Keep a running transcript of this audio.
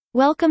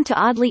Welcome to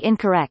Oddly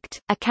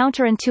Incorrect, a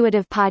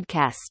counterintuitive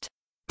podcast.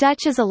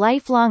 Dutch is a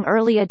lifelong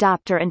early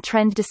adopter and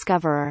trend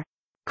discoverer.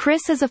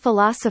 Chris is a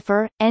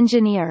philosopher,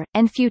 engineer,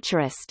 and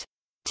futurist.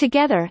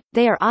 Together,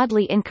 they are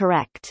oddly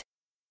incorrect.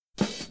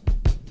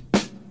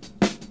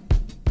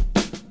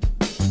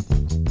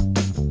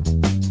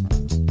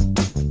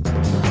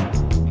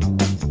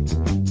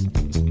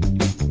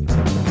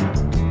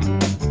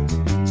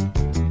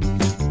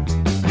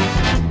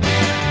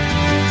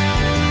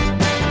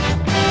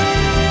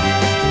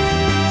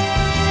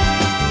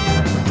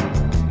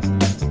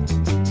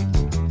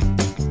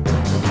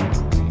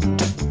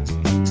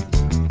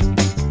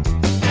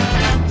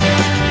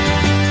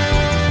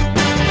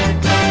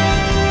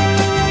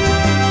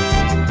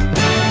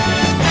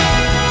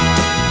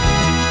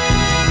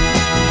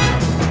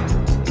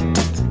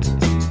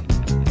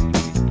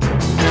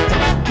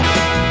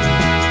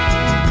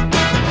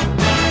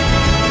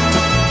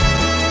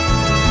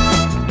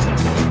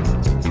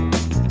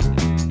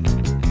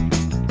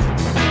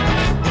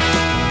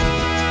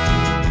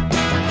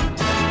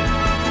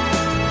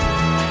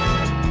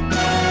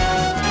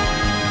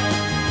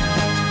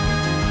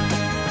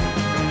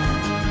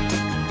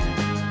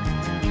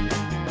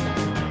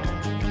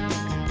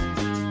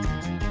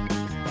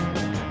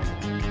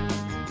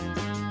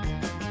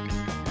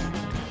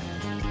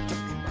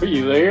 Are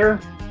you there?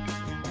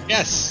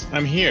 Yes,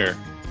 I'm here.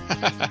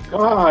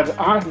 God,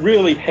 I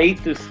really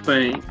hate this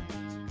thing.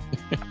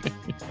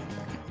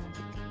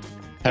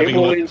 It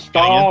will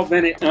install,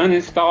 then it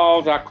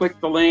uninstalls. I click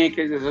the link.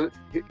 It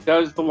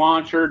does the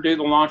launcher, do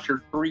the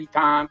launcher 3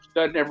 times,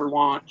 doesn't ever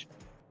launch.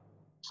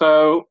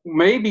 So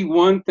maybe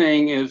one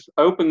thing is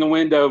open the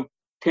window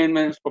 10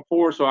 minutes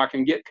before so I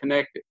can get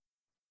connected.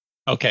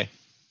 Okay.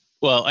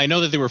 Well, I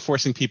know that they were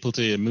forcing people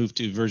to move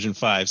to version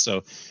 5,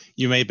 so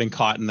you may have been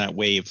caught in that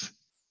wave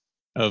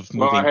of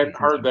moving. Well, I hadn't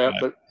heard that,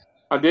 but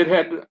I did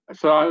have.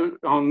 So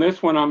on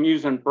this one, I'm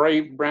using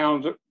Brave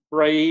browser,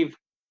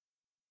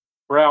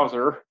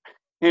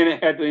 and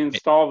it had to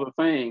install the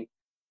thing,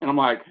 and I'm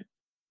like,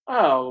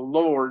 oh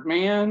Lord,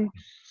 man!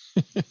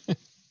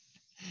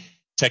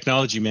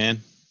 Technology,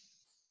 man.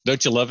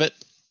 Don't you love it?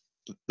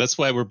 That's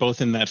why we're both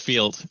in that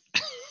field.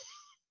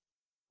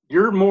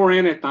 You're more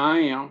in it than I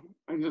am.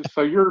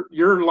 So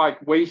you're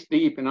like waist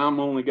deep, and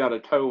I'm only got a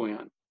toe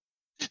in.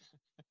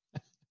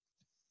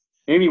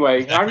 Anyway,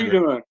 exactly. How are you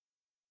doing?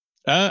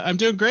 I'm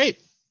doing great.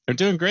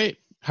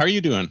 How are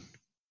you doing?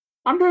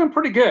 I'm doing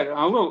pretty good.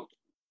 I'm a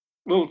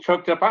little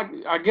choked up.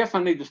 I guess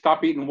I need to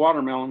stop eating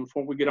watermelon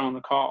before we get on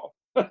the call.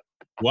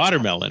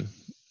 Watermelon?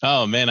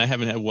 Oh man, I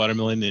haven't had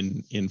watermelon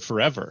in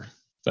forever.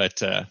 But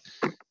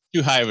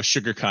too high of a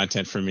sugar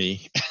content for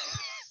me.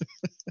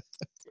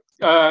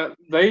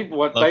 They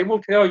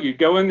will tell you,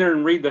 go in there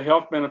and read the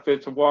health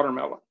benefits of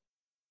watermelon,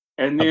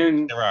 and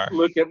then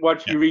look at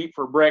what you eat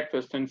for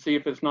breakfast and see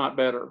if it's not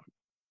better.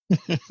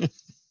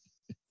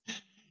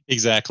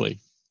 Exactly.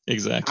 I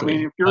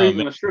mean, if you're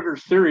eating a sugar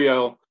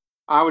cereal,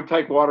 I would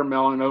take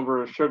watermelon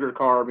over a sugar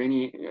carb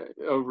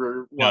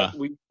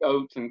wheat,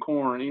 oats, and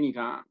corn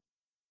anytime.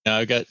 Now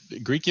I got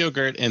Greek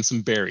yogurt and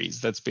some berries.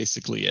 That's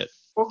basically it.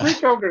 Well,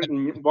 Greek yogurt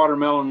and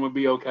watermelon would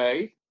be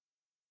okay.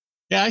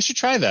 Yeah, I should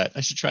try that.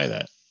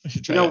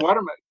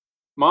 Watermelon.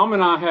 Mom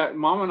and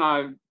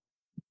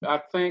I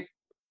think,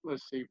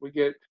 let's see, we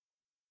get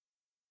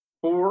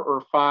 4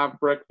 or 5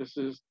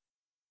 breakfasts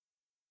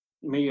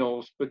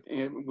meals, but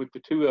with the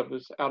 2 of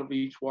us out of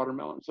each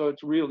watermelon, so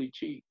it's really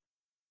cheap.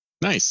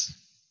 Nice.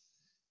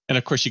 And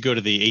of course, you go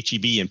to the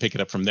HEB and pick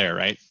it up from there,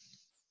 right?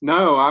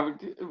 No,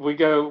 we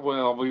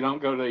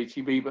don't go to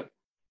HEB, but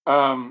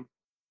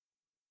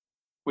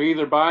we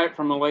either buy it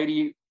from a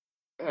lady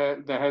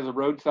that has a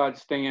roadside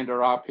stand,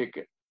 or I'll pick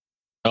it.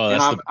 Oh,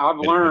 and I've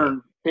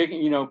learned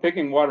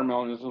picking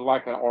watermelon is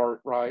like an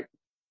art, right?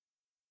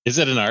 Is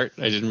it an art?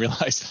 I didn't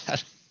realize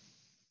that.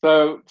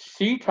 So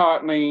she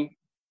taught me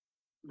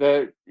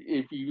that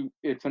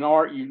it's an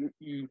art,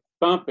 you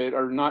thump it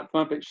or not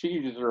thump it. She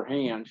uses her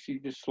hand. She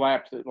just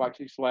slaps it like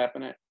she's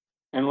slapping it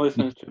and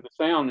listens to the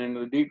sound. And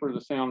the deeper the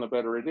sound, the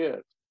better it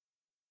is.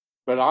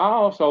 But I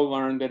also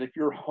learned that if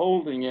you're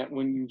holding it,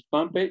 when you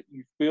thump it,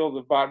 you feel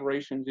the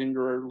vibrations in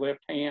your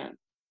left hand.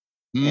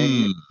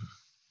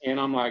 And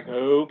I'm like,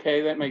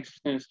 okay, that makes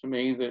sense to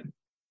me, that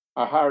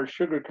a higher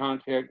sugar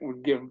content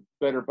would give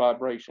better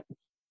vibrations.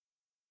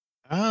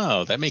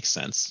 Oh, that makes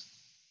sense.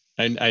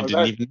 I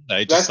didn't even.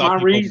 That's my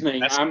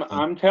reasoning.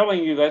 I'm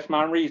telling you, that's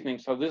my reasoning.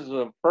 So this is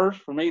a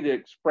first for me to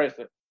express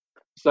it.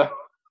 So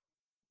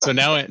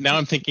now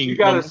I'm thinking. You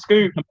got to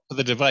scoop with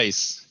a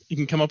device. You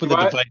can come up with a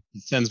device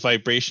that sends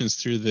vibrations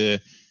through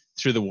the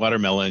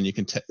watermelon. You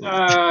can.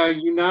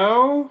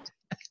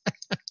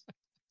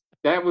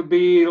 That would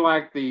be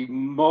like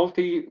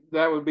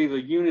that would be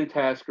the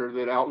unitasker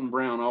that Alton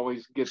Brown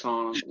always gets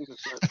on.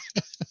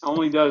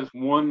 Only does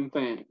one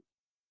thing.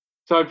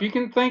 So if you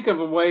can think of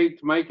a way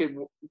to make it,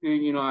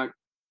 like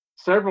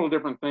several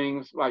different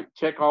things, like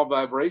check all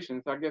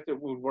vibrations, I guess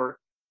it would work.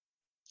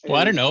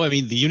 Well, I don't know. I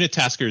mean, the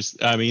unitaskers,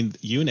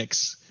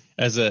 Unix,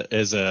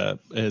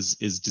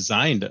 is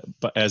designed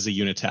as a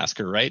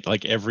unitasker, right?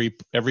 Like every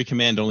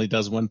command only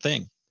does one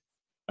thing.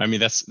 I mean,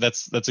 that's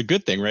a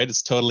good thing, right?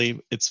 It's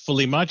fully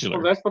modular.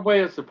 Well, that's the way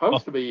it's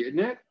supposed to be, isn't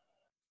it?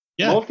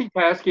 Yeah.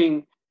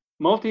 Multitasking,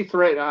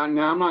 multi-thread.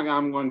 Now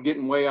I'm going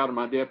getting way out of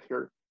my depth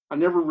here. I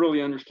never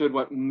really understood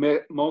what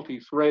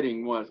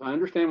multi-threading was. I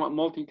understand what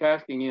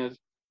multitasking is,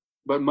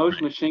 but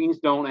most machines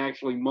don't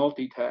actually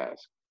multitask.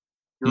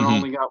 You're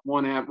only got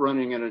one app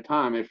running at a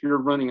time. If you're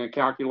running a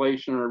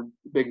calculation or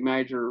big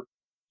major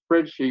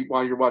spreadsheet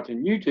while you're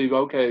watching YouTube,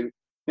 okay,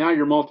 now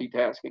you're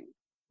multitasking.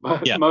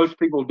 But most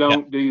people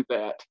don't do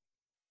that.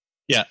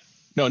 Yeah.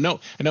 No.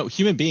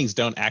 Human beings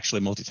don't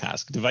actually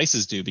multitask.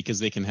 Devices do, because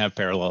they can have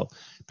parallel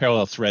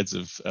threads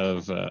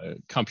of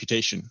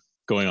computation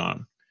going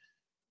on.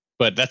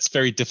 But that's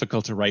very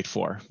difficult to write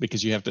for,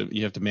 because you have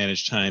to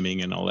manage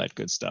timing and all that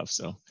good stuff.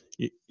 So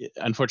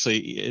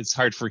unfortunately, it's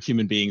hard for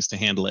human beings to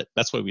handle it.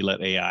 That's why we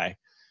let AI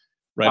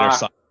write our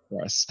software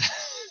for us.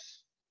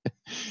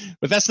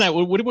 But that's not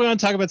what do we want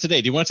to talk about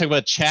today. Do you want to talk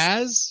about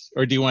Chaz,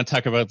 or do you want to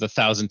talk about the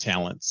 1,000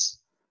 Talents?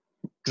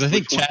 Because I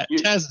think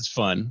Chaz is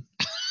fun.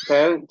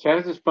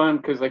 Chaz is fun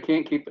because I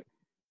can't keep it.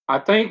 I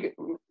think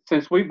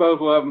since we both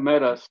love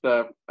meta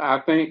stuff, I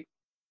think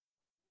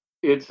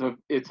it's a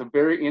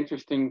very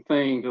interesting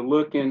thing to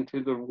look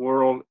into the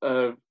world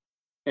of,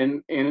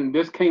 and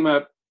this came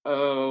up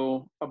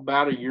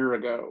about a year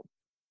ago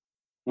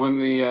when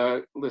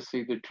the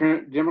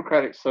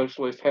Democratic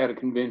Socialists had a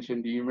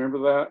convention. Do you remember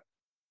that?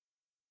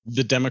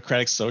 The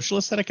Democratic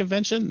Socialists had a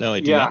convention? No, I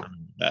do not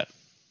remember that.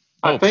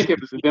 I think it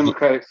was the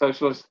Democratic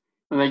Socialists.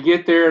 When they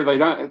get there, they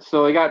don't.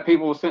 So they got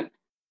people sent.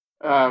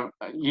 I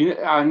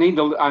need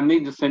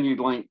to send you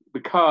the link,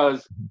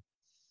 because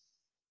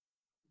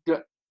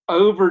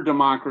over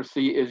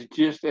democracy is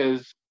just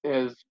as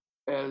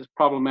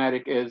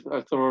problematic as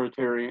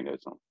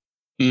authoritarianism,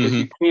 because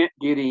you can't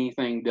get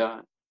anything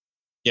done.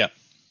 Yeah.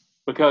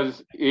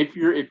 Because if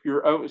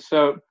you're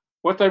so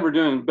what they were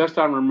doing, best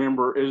I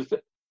remember, is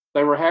that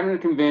they were having a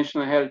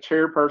convention. They had a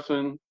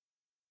chairperson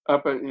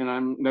up at, and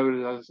I'm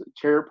noted as a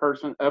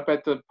chairperson up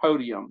at the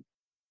podium,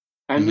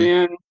 and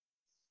then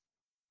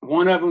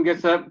one of them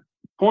gets up,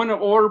 point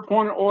of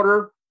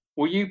order.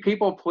 Will you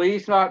people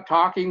please stop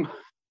talking?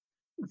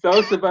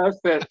 Those of us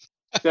that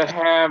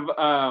have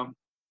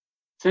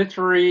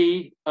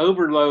sensory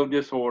overload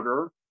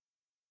disorder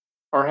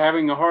are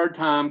having a hard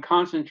time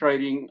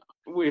concentrating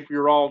if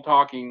you're all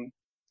talking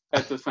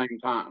at the same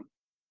time.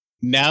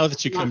 Now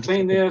that you come to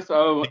seen this,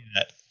 so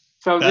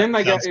then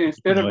they got,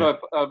 instead of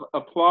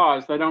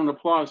applause, they don't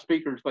applaud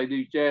speakers, they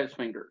do jazz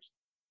fingers.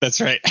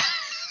 That's right.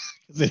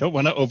 They don't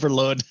want to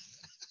overload.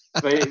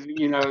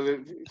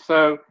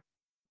 So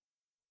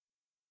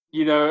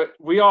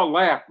we all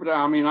laugh, but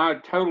I mean, I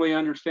totally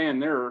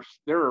understand. There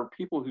are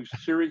people who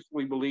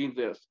seriously believe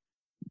this.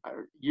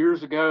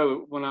 Years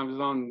ago, when I was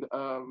on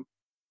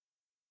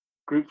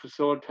group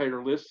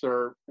facilitator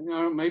listserv,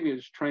 maybe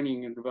it's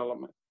training and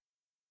development,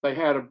 they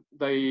had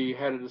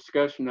a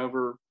discussion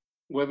over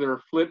whether a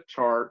flip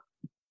chart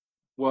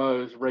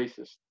was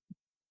racist.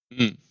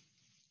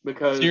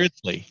 Because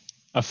seriously,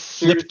 a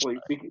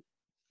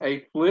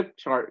flip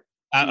chart.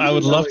 I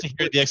would love to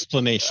hear the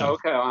explanation.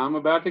 Okay, I'm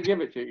about to give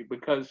it to you,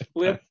 because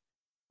flip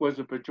was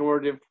a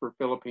pejorative for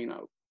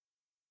Filipino.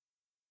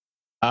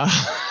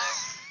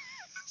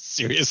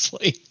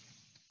 Seriously?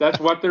 That's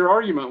what their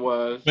argument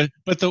was.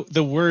 But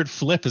the word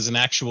flip is an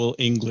actual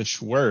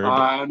English word.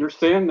 I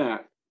understand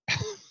that.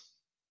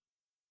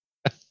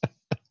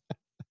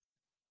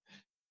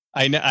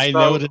 I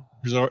know it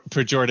is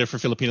pejorative for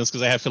Filipinos,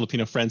 because I have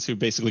Filipino friends who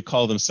basically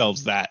call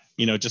themselves that,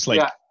 just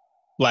like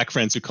Black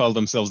friends who call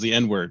themselves the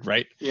N-word,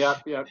 right? Yeah.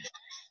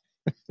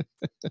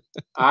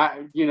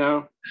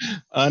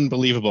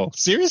 Unbelievable.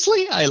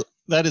 Seriously?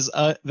 That is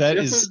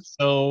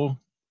so.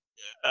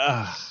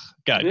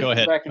 God, go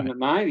ahead. Back in the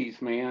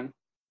 90s, man.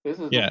 This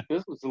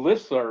was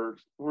listservs.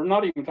 We're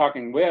not even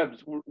talking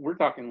webs. We're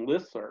talking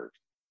listservs.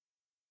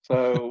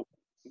 So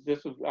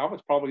I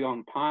was probably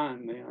on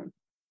Pine then.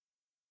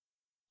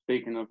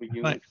 Speaking of the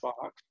Unix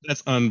box.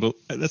 That's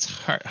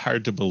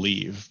hard to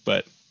believe,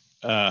 but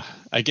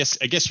I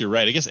guess you're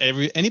right. I guess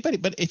anybody,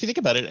 but if you think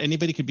about it,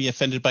 anybody could be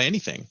offended by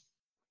anything.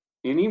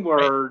 Any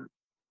word.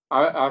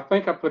 Right? I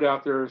think I put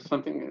out there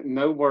something.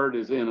 No word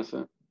is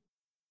innocent.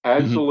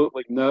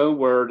 Absolutely no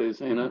word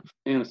is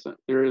innocent.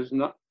 There is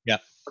not. Yeah.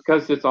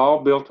 Because it's all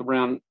built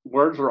around,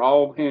 words are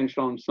all hinged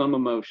on some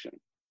emotion.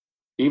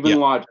 Even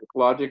logic.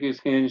 Logic is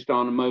hinged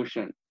on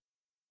emotion.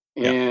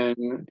 And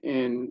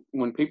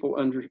when people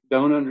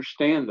don't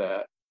understand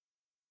that,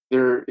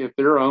 if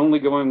they're only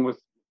going with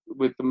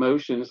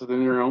emotions,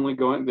 then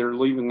they're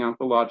leaving out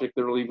the logic,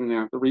 they're leaving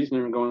out the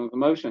reasoning, and going with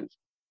emotions.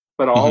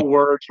 But all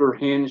words are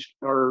hinged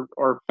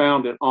are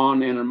founded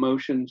on an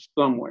emotion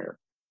somewhere.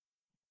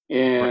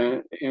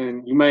 And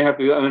you may have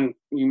to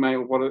you may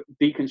want to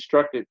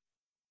deconstruct it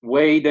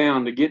way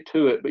down to get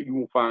to it, but you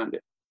will find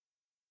it.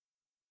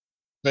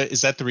 But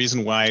is that the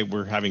reason why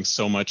we're having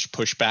so much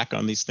pushback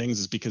on these things?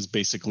 Is because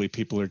basically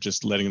people are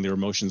just letting their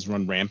emotions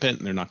run rampant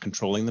and they're not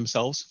controlling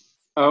themselves?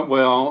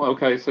 Well,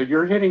 okay. So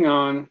you're hitting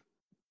on.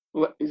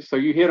 So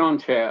you hit on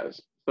Chaz.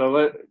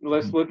 So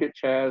let's look at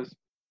Chaz.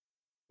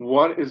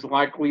 What is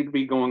likely to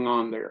be going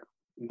on there?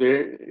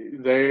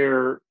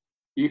 There,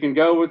 you can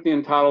go with the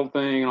entitled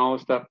thing and all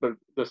this stuff, but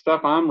the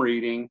stuff I'm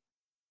reading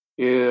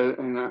is,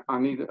 and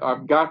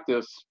I've got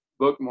this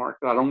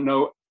bookmarked. I don't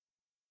know.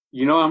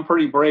 I'm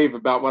pretty brave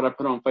about what I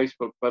put on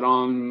Facebook, but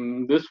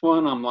on this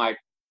one, I'm like,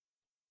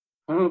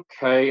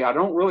 okay, I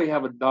don't really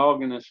have a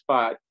dog in this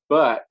fight,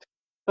 but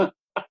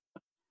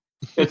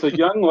it's a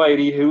young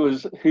lady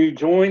who's at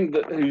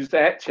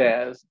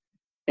Chaz,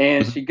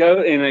 and she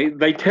go and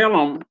they tell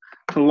them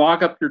to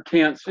lock up your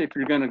tents if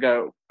you're going to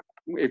go,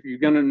 if you're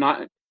going to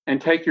not, and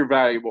take your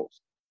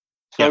valuables.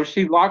 So Yep.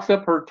 she locks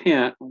up her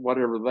tent,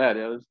 whatever that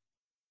is,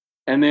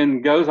 and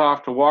then goes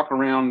off to walk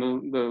around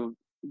the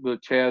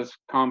Chaz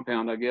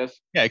compound, I guess.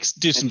 Yeah,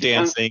 do some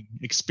dancing,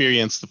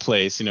 experience the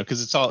place,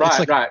 because it's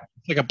Right.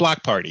 It's like a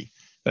block party.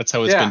 That's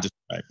how it's been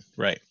described.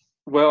 Right.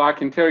 Well, I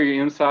can tell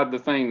you inside the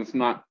thing,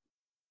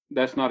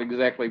 that's not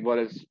exactly what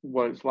it's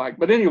like.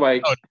 But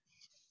anyway,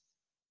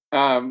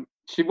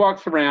 she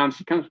walks around,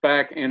 she comes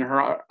back, and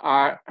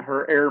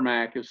her Air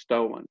Mac is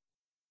stolen.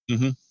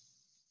 Mm-hmm.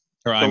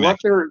 Or so iMac.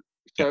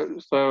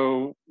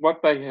 So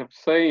what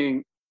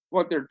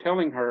they're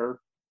telling her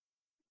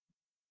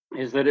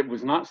is that it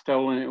was not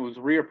stolen; it was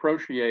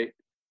reappropriated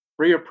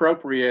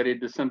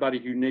to somebody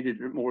who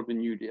needed it more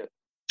than you did.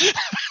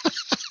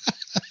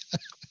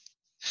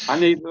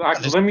 Let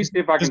me see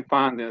if I can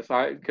find this.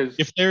 Because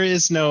if there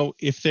is no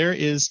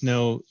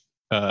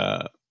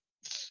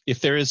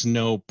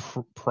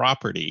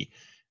property,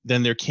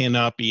 then there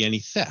cannot be any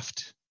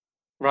theft.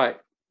 Right.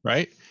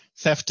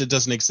 Theft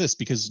doesn't exist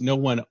because no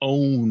one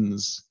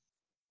owns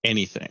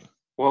anything.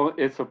 Well,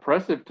 it's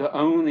oppressive to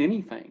own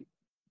anything.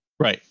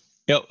 Right.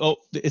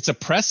 It's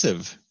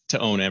oppressive to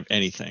own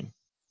anything.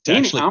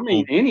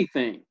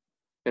 Anything.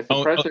 It's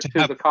oppressive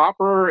to the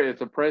copper.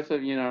 It's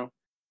oppressive,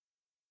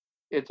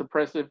 It's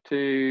oppressive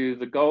to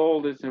the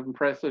gold. It's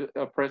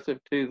oppressive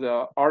to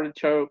the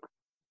artichoke.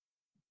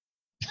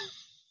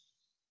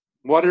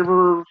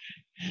 Whatever.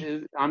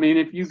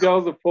 If you go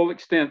the full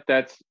extent,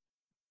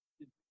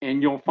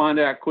 and you'll find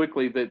out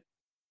quickly that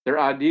their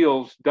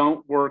ideals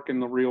don't work in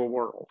the real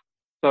world.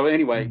 So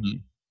anyway,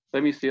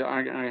 Let me see.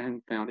 I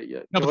haven't found it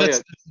yet. No, but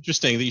that's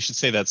interesting that you should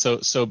say that.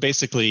 So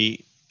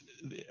basically,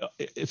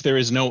 if there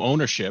is no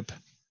ownership,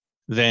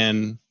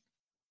 then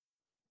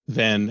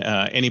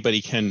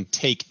anybody can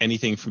take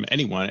anything from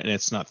anyone, and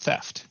it's not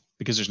theft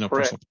because there's no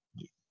personal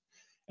property.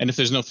 And if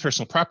there's no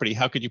personal property,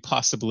 how could you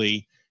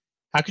possibly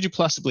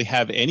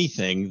have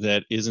anything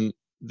that isn't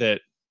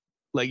that?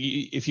 Like,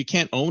 if you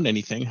can't own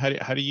anything, how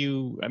do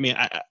you?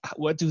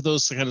 What do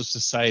those kind of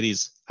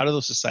societies? How do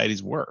those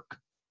societies work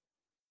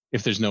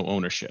if there's no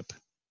ownership?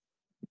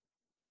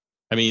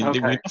 We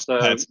must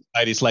have had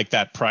societies like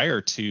that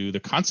prior to the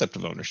concept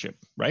of ownership,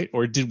 right?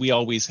 Or did we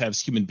always have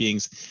human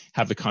beings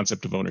have the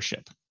concept of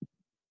ownership?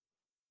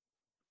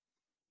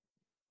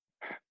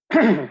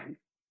 Did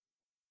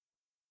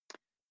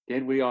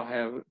we all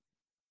have it?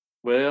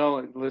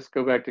 Well, let's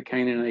go back to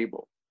Cain and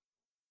Abel.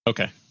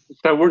 Okay.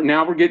 So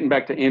we're getting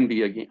back to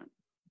envy again.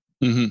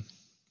 Mm-hmm.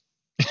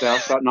 Thou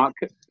shalt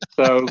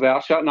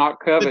not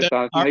covet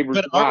thy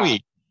neighbor's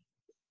wife.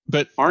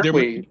 But aren't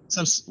we?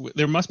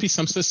 There must be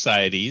some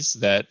societies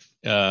that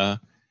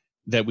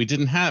we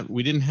didn't have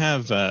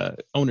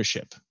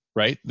ownership,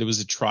 right? There was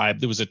a tribe,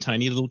 there was a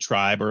tiny little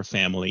tribe or a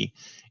family,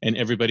 and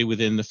everybody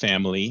within the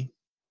family,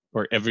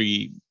 or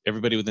everybody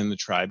within the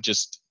tribe,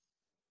 just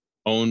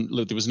owned.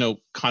 There was no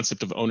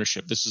concept of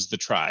ownership. This is the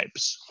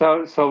tribes.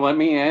 So let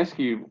me ask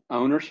you: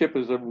 ownership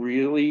is a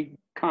really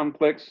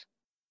complex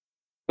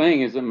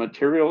thing. Is it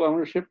material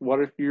ownership? What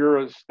if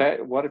your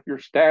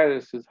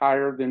status is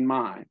higher than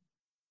mine?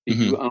 Do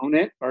you own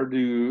it, or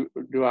do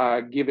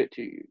I give it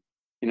to you?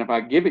 And if I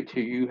give it to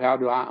you, how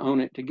do I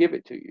own it to give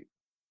it to you?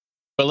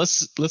 But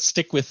let's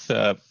stick with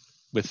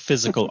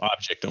physical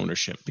object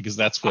ownership, because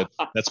that's what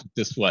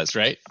this was,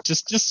 right?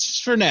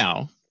 Just for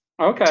now.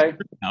 Okay.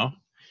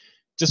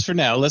 Just for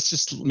now, let's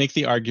just make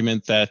the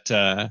argument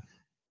that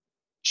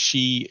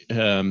she.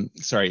 You're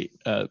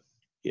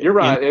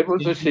right. It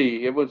was a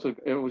she. It was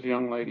a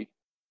young lady.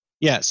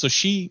 Yeah, so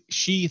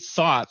she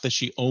thought that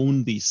she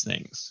owned these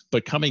things,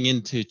 but coming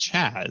into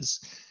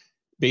Chaz,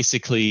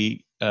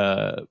 basically,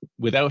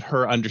 without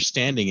her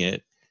understanding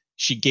it,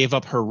 she gave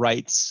up her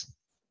rights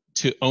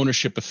to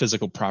ownership of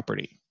physical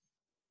property.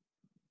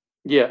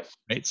 Yes.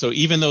 Right. So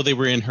even though they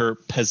were in her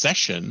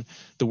possession,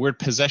 the word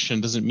possession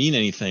doesn't mean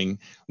anything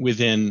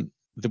within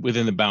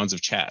the bounds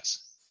of Chaz.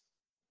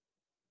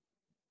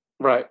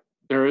 Right.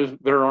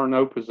 There are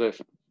no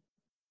possessions.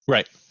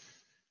 Right.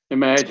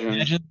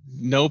 Imagine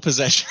no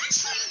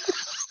possessions.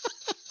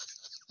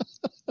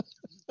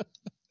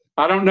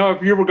 I don't know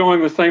if you were going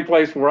the same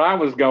place where I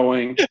was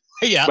going.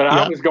 But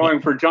I was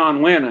going for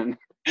John Lennon.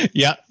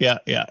 Yeah.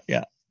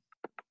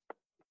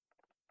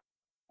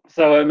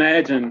 So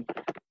imagine,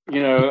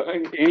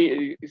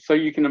 so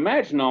you can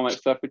imagine all that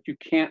stuff, but you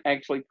can't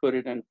actually put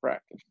it in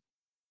practice.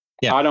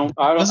 Yeah. I don't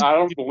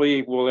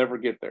believe we'll ever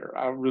get there.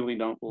 I really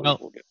don't believe Well,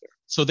 we'll get there.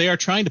 so they are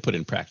trying to put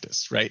in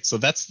practice, right? So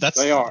that's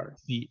They are.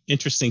 the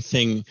interesting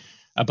thing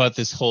about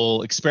this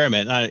whole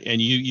experiment.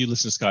 And you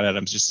listen to Scott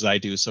Adams just as I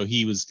do. So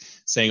he was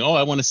saying, "Oh,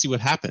 I want to see what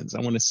happens.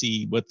 I want to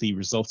see what the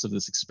results of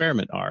this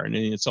experiment are." And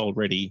it's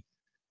already,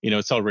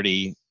 it's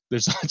already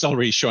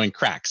showing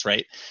cracks,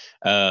 right?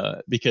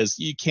 Because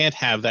you can't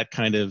have that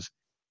kind of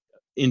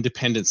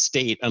independent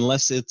state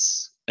unless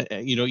it's,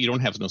 you don't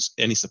have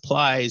any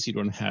supplies, you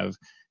don't have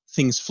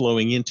things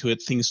flowing into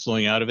it, things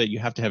flowing out of it. You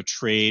have to have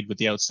trade with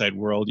the outside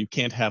world. You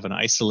can't have an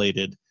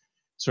isolated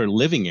sort of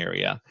living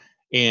area.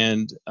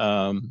 And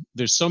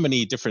there's so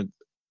many different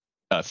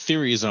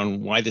theories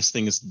on why this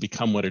thing has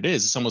become what it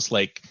is. It's almost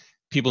like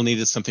people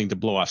needed something to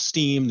blow off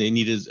steam. They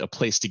needed a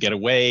place to get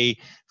away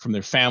from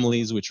their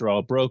families, which are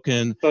all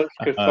broken. So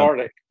it's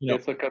cathartic.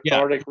 It's a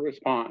cathartic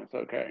response.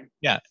 Okay.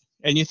 Yeah.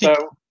 And you think,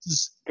 So, this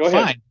is go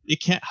ahead. fine.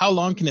 It can't, how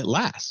long can it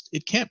last?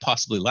 It can't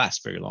possibly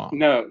last very long.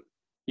 No,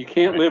 you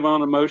can't Right. live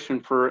on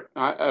emotion for,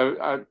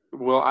 I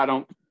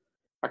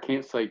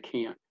can't say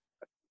can't.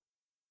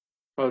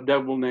 A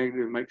double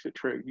negative makes it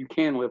true. You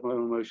can live on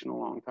emotion a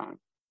long time,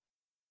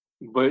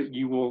 but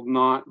you will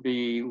not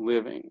be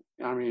living.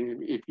 I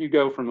mean, if you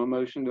go from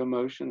emotion to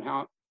emotion,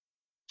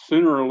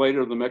 sooner or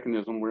later the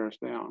mechanism wears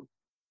down.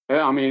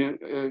 I mean,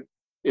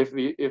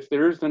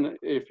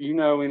 if you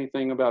know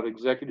anything about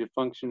executive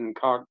function and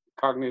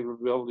cognitive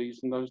abilities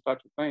and those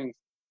types of things,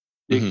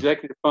 the Mhm.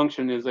 executive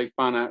function is a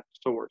finite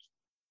source.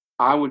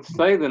 I would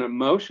say that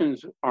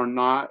emotions are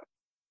not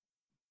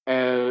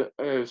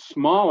as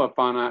small a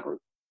finite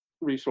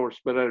resource,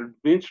 but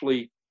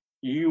eventually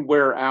you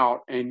wear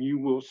out and you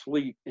will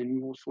sleep, and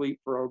you will sleep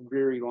for a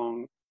very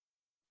long,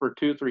 for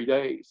 2 or 3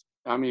 days.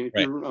 I mean, if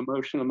Right. you're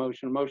emotion,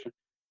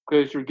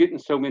 because you're getting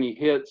so many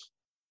hits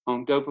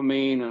on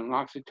dopamine and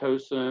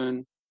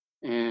oxytocin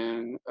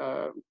and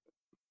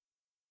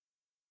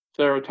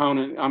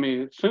serotonin. I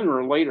mean, sooner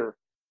or later,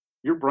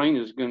 your brain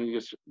is going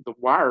to the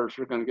wires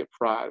are going to get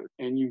fried,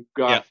 and you've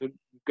got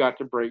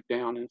to break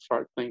down and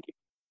start thinking.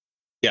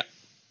 Yeah.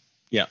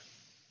 Yeah.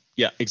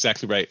 Yeah,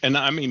 exactly right. And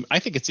I mean, I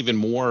think it's even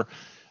more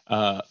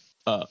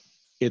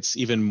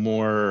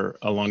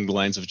along the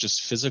lines of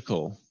just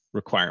physical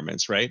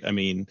requirements, right? I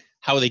mean,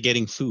 how are they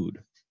getting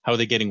food? How are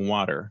they getting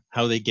water?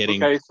 How are they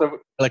getting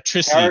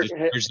electricity to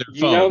charge their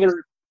phones?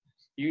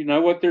 You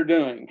know what they're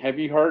doing. Have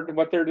you heard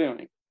what they're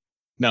doing?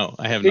 No,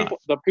 I have not.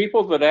 The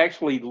people that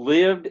actually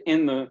lived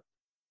in the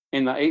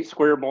 8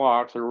 square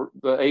blocks, or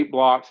the 8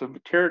 blocks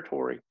of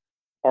territory,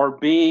 are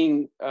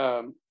being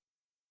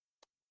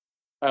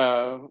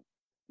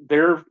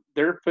their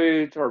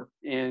foods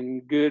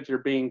and goods are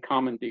being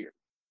commandeered.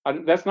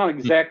 That's not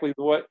exactly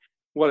what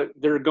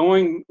they're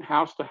going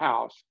house to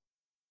house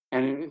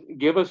and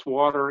give us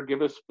water,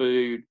 give us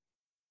food,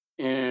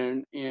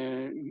 and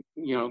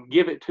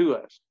give it to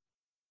us.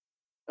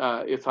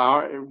 It's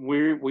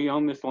we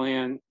own this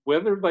land,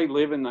 whether they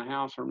live in the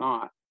house or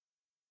not.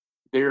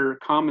 They're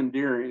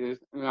commandeering.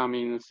 I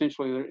mean,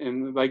 essentially,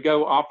 and they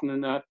go often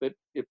enough that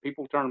if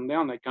people turn them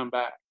down, they come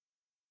back.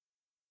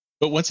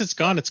 But once it's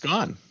gone, it's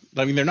gone.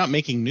 I mean, they're not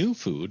making new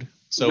food,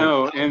 so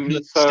no, how and can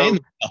they so sustain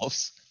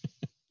themselves?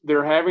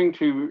 They're having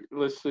to.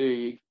 Let's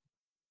see.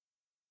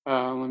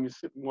 Let me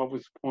see. What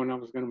was the point I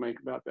was going to make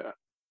about that?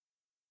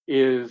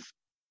 Is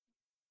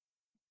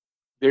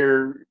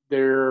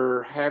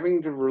they're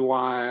having to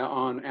rely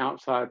on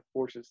outside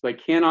forces. They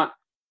cannot.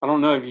 I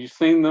don't know if you've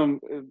seen them.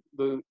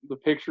 The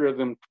picture of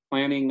them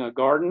planting a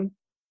garden.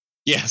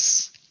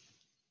 Yes.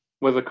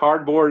 With a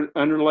cardboard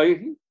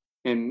underlay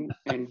and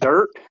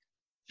dirt.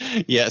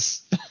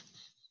 Yes.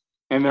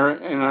 And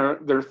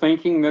they're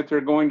thinking that they're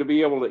going to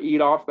be able to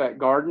eat off that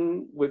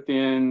garden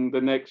within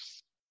the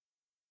next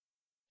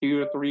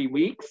 2 or 3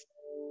 weeks.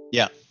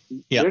 Yeah.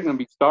 Yeah. They're going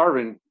to be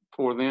starving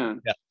for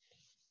then. Yeah.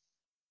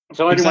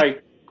 So anyway,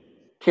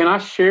 can I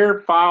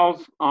share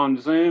files on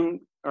Zoom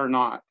or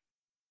not?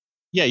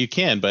 Yeah, you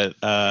can, but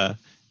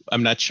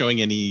I'm not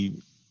showing anything,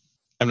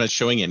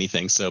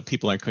 so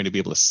people aren't going to be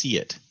able to see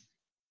it.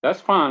 That's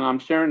fine. I'm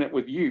sharing it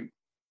with you.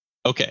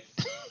 Okay.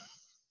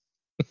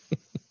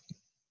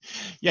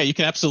 Yeah, you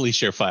can absolutely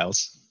share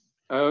files.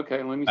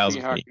 Okay, let me see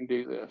how I can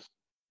do this.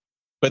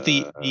 But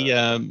I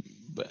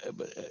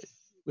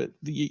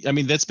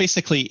mean, that's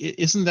basically,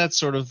 isn't that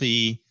sort of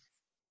the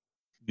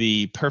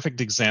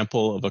perfect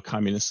example of a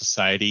communist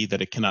society, that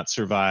it cannot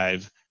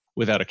survive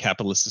without a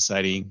capitalist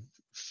society?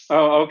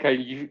 Oh, okay.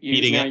 You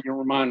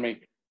remind me.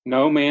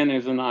 No man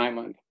is an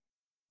island.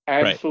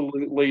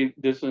 Absolutely, right.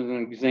 This is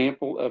an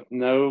example of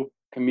no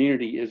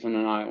community is an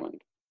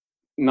island.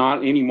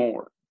 Not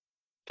anymore.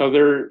 So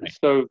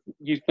So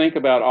you think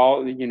about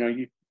all, don't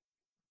you?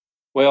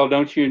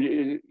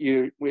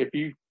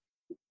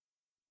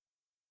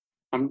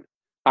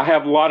 I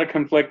have a lot of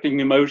conflicting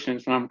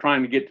emotions, and I'm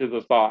trying to get to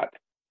the thought.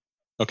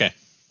 Okay.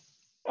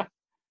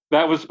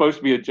 That was supposed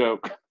to be a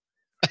joke.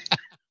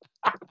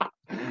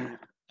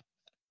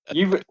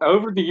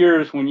 Over the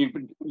years, when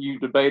you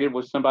debated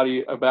with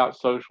somebody about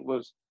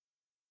socialist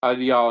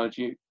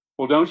ideology,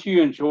 well, don't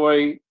you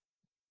enjoy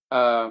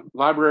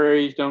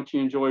libraries? Don't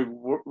you enjoy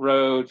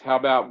roads? How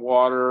about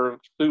water,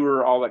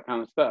 sewer, all that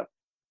kind of stuff?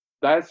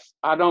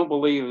 I don't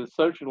believe that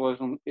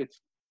socialism. It's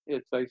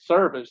a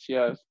service,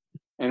 yes,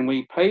 and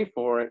we pay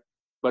for it,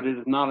 but it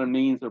is not a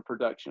means of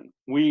production.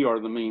 We are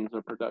the means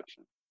of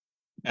production.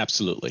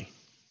 Absolutely.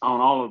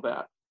 On all of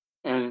that,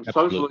 and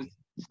Absolutely.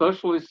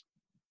 socialists,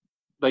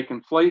 they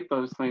conflate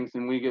those things,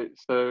 and we get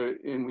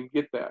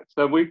that.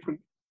 So we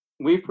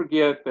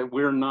forget that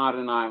we're not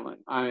an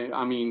island.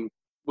 I mean,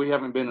 we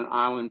haven't been an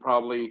island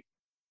probably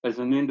as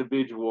an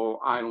individual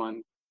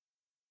island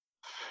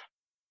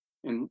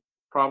in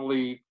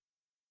probably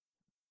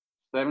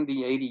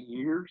 70, 80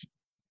 years.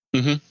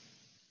 Mm-hmm.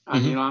 I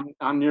mean,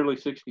 I'm nearly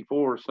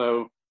 64,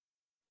 so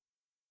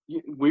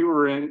we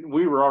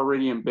were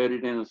already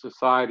embedded in a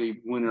society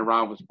whenever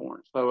I was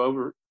born. So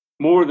over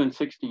more than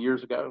 60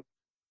 years ago.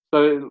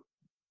 So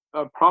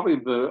probably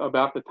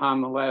about the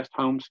time the last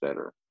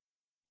homesteader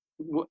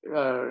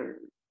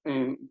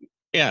and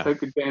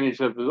took advantage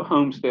of the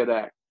Homestead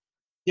Act.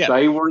 Yeah.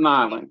 They were an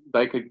island.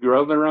 They could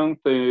grow their own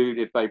food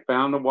if they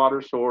found a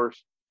water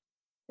source,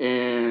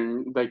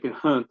 and they could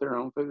hunt their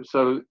own food.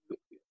 So,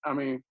 I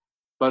mean,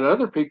 but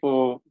other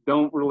people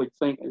don't really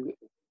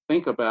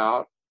think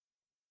about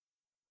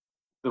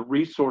the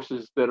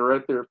resources that are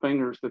at their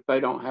fingers that they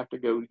don't have to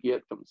go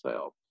get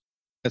themselves.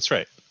 That's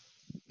right.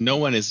 No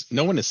one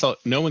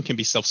can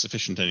be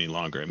self-sufficient any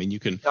longer. I mean, you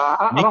can.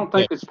 I don't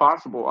think it's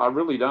possible. I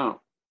really don't.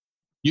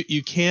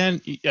 You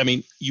can. I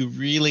mean, you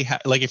really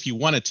have. Like, if you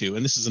wanted to,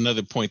 and this is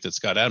another point that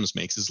Scott Adams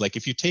makes, is like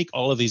if you take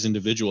all of these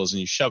individuals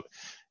and you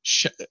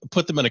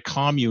put them in a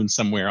commune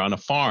somewhere on a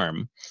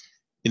farm,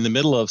 in the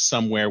middle of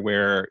somewhere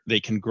where they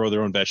can grow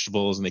their own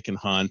vegetables and they can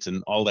hunt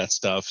and all that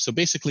stuff. So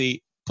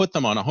basically, put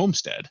them on a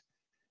homestead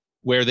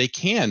where they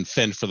can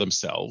fend for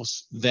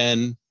themselves.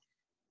 Then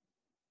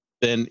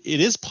it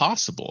is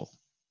possible,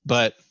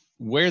 but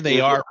where they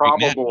are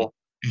probable.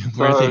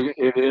 Right now,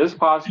 it is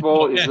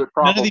possible. Is it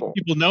probable? None of these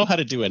people know how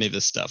to do any of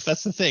this stuff.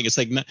 That's the thing. It's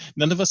like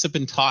none of us have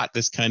been taught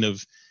this kind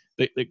of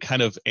the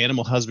kind of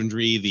animal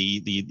husbandry,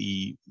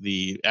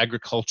 the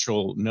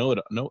agricultural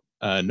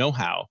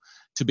know-how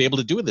to be able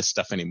to do this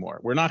stuff anymore.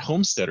 We're not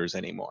homesteaders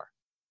anymore,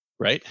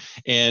 right?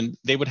 And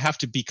they would have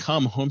to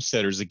become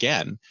homesteaders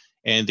again.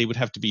 And they would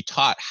have to be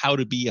taught how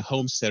to be a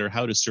homesteader,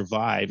 how to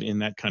survive in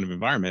that kind of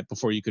environment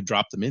before you could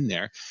drop them in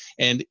there.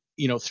 And,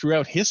 you know,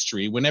 throughout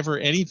history, whenever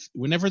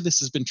this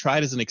has been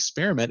tried as an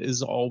experiment, it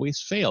has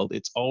always failed.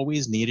 It's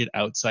always needed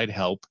outside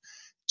help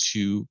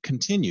to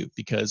continue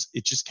because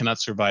it just cannot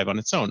survive on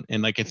its own.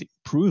 And like I think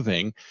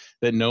proving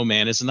that no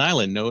man is an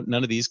island,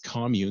 none of these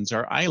communes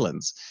are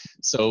islands.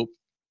 So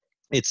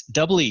it's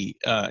doubly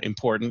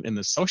important in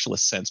the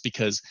socialist sense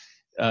because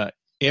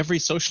every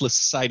socialist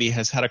society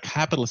has had a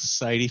capitalist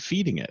society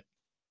feeding it.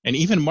 And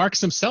even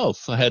Marx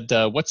himself had,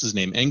 what's his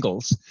name,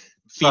 Engels,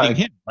 feeding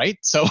him, right?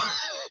 So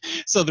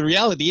the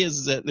reality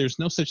is that there's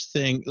no such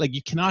thing, like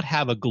you cannot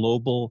have a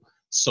global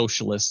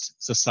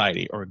socialist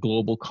society or a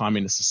global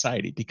communist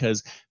society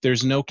because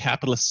there's no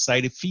capitalist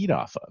society to feed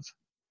off of,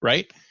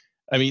 right?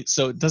 I mean,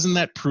 so doesn't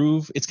that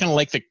prove, it's kind of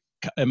like the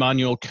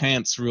Immanuel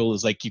Kant's rule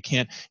is like you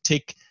can't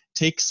take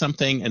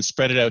something and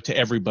spread it out to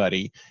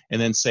everybody and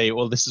then say,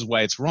 well, this is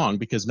why it's wrong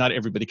because not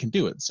everybody can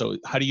do it. So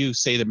how do you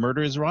say that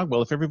murder is wrong?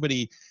 Well, if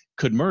everybody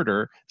could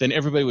murder, then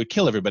everybody would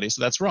kill everybody.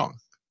 So that's wrong,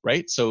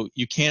 right? So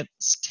you can't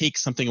take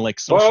something like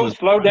socialism. Well,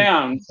 slow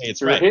down. It's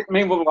You're hitting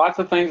me with lots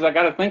of things I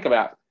got to think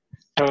about.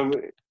 So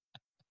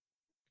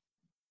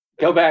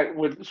go back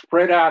with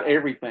spread out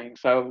everything.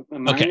 So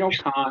Immanuel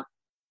Kant,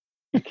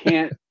 you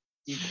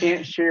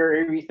can't share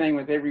everything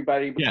with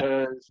everybody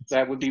because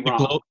that would be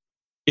wrong.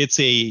 It's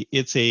kind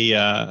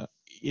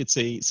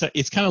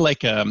of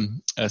like a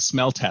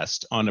smell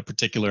test on a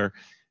particular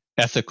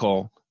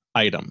ethical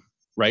item,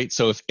 right?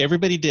 So if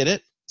everybody did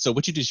it, so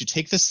what you do is you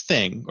take this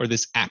thing or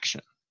this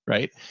action,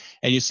 right?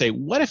 And you say,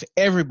 what if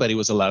everybody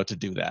was allowed to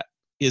do that?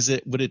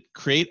 Would it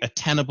create a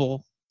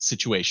tenable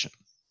situation,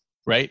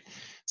 right?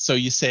 So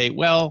you say,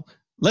 well,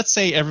 let's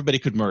say everybody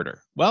could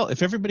murder. Well,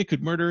 if everybody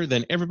could murder,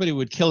 then everybody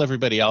would kill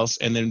everybody else,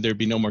 and then there'd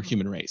be no more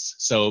human race.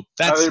 So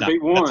that's that's a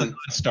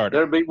non-starter.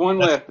 There'd be one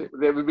left.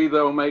 That would be the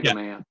Omega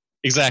Man.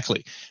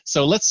 Exactly.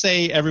 So let's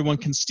say everyone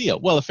can steal.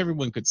 Well, if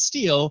everyone could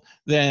steal,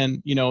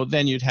 then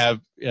you'd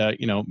have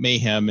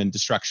mayhem and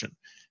destruction.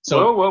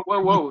 So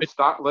whoa!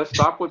 Stop. Let's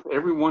stop with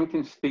everyone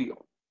can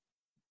steal.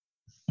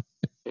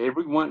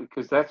 Everyone,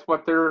 because that's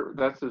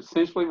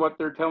essentially what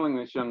they're telling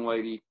this young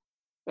lady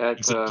at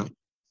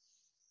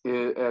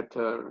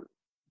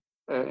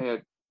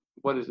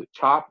what is it?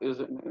 CHOP? Is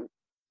it?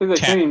 They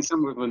can't even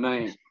come with a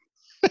name.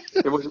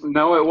 It was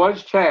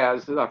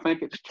Chaz. I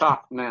think it's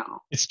CHOP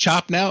now. It's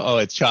CHOP now? Oh,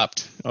 it's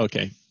chopped.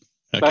 Okay.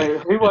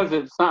 Who was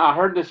it? I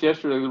heard this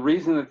yesterday. The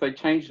reason that they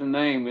changed the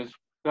name is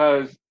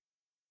because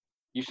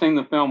you've seen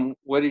the film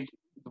Wedding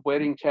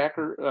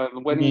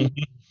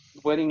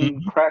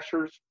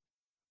Crashers.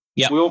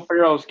 Yeah. Will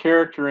Ferrell's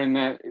character in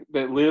that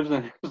lives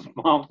in his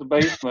mom's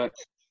basement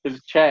is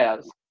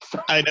Chaz.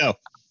 I know.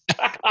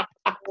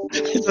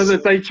 So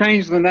that they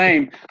changed the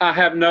name.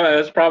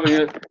 That's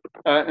probably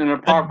an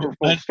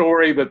apocryphal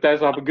story, but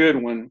that's a good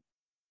one.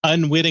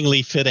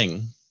 Unwittingly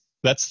fitting.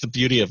 That's the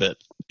beauty of it.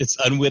 It's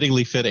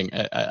unwittingly fitting.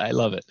 I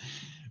love it.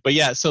 But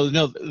yeah, so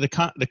no, the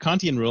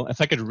Kantian rule,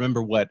 if I could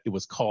remember what it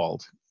was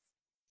called,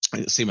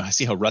 see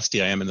how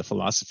rusty I am in the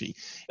philosophy.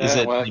 Is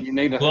that Well, you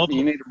need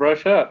to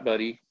brush up,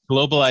 buddy.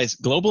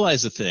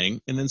 Globalize a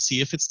thing and then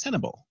see if it's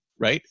tenable,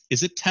 right?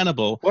 Is it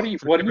tenable? What do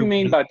you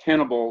mean by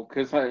tenable?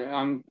 Because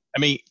I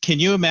mean, can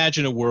you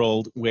imagine a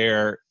world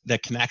where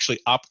that can actually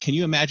can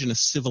you imagine a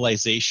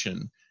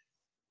civilization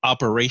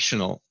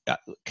operational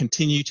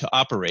continue to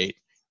operate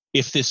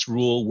if this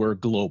rule were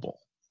global,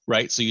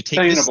 right? So you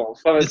take sustainable.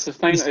 So it's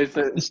sustainable.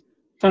 It's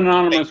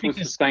synonymous with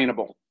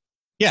sustainable.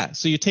 Yeah.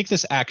 So you take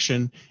this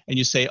action and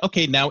you say,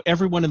 okay, now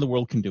everyone in the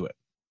world can do it.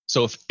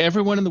 So if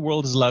everyone in the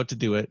world is allowed to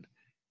do it,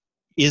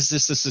 is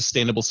this a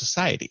sustainable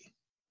society?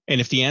 And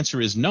if the answer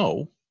is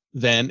no,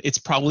 then it's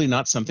probably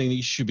not something that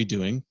you should be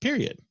doing,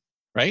 period.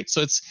 Right?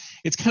 So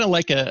it's kind of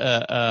like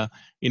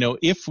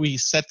if we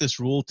set this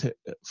rule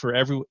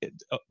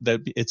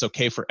that it's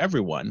okay for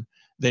everyone,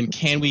 then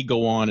can we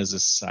go on as a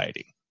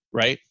society,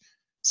 right?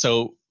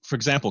 So for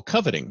example,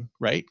 coveting,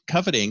 right?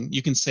 Coveting,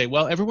 you can say,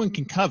 well, everyone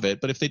can covet,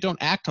 but if they don't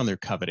act on their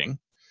coveting,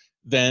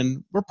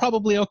 then we're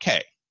probably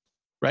okay,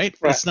 right?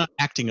 It's not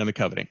acting on the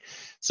coveting.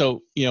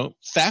 So,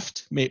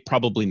 theft,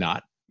 probably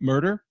not.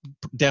 Murder,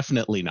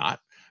 definitely not,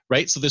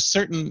 right? So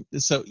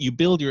so you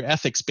build your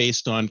ethics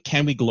based on,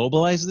 can we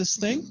globalize this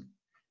thing?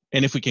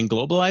 And if we can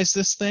globalize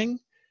this thing,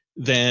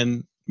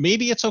 then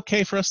maybe it's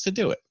okay for us to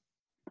do it.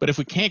 But if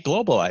we can't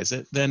globalize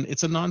it, then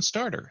it's a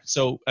non-starter.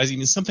 So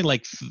something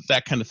like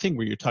that kind of thing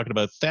where you're talking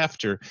about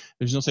theft or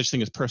there's no such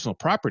thing as personal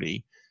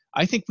property.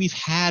 I think we've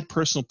had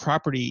personal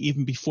property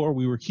even before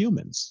we were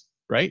humans,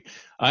 right?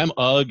 I'm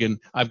Ugg and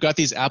I've got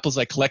these apples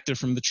I collected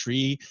from the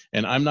tree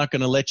and I'm not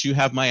going to let you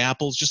have my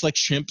apples, just like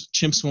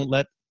chimps won't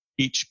let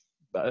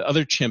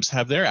other chimps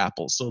have their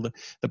apples. So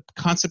the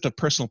concept of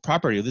personal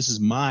property, this is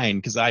mine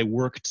because I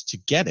worked to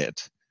get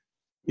it,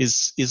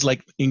 is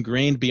like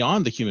ingrained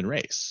beyond the human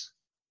race.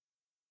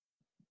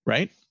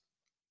 Right?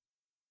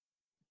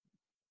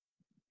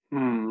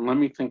 Let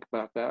me think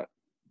about that.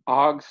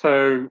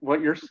 So by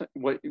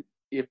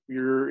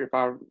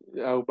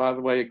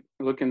the way,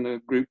 look in the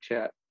group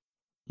chat.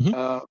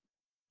 Mm-hmm.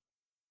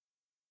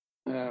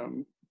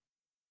 An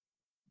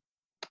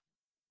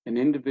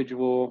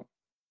individual.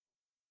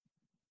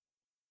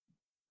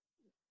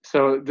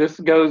 So this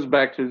goes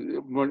back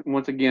to,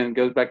 once again,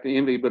 goes back to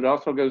envy, but it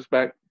also goes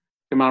back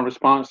to my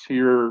response to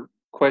your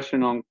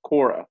question on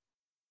Quora.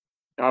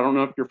 I don't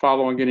know if you're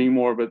following it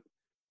anymore, but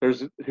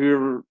there's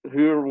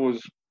whoever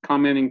was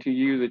commenting to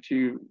you that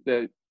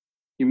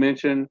you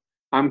mentioned.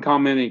 I'm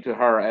commenting to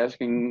her,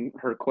 asking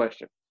her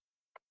question.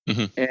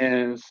 Mm-hmm.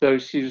 And so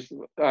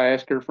I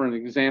asked her for an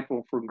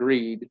example for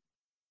greed,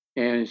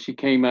 and she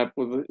came up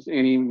with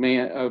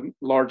a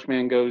large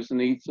man goes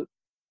and eats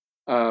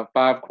a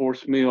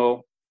 5-course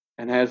meal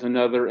and has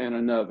another and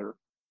another.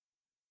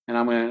 And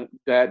I went,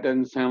 that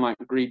doesn't sound like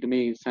greed to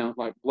me. It sounds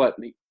like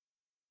gluttony.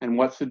 And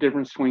what's the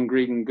difference between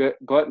greed and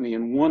gluttony?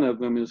 And one of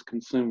them is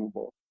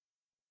consumable.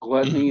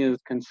 Gluttony is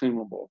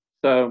consumable.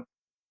 So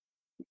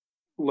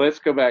let's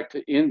go back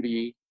to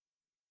envy.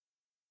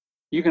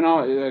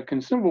 A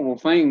consumable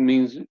thing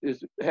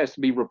has to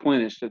be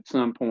replenished at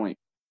some point.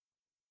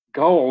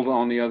 Gold,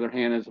 on the other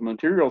hand, as a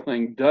material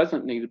thing,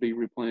 doesn't need to be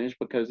replenished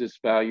because its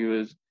value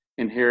is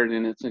inherent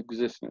in its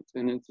existence,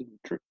 and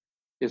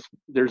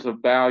there's a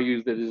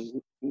value that is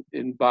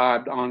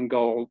imbibed on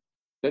gold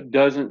that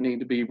doesn't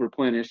need to be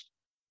replenished.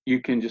 You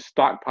can just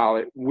stockpile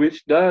it,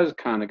 which does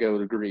kind of go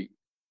to greed.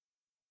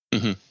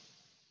 Mm-hmm.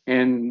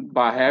 And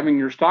by having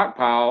your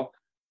stockpile,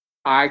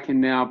 I can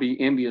now be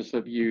envious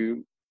of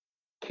you.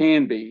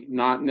 Can be,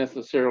 not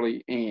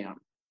necessarily am.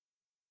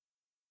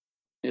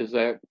 Is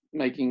that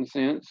making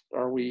sense?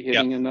 Are we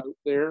hitting a note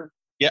there?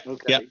 Yeah.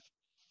 Okay.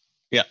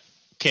 Yeah.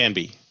 Can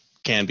be.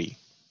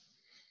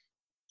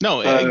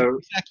 No,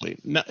 exactly.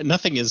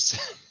 Nothing is.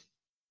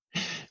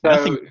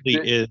 Nothing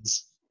really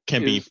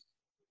can be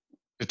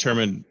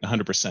determined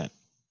 100%.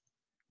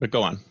 But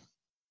go on.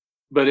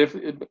 But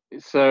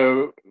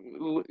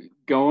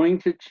going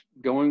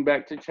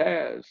back to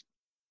Chaz,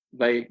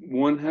 they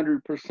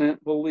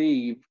 100%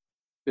 believe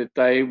that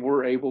they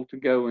were able to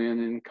go in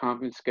and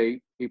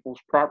confiscate people's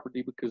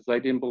property because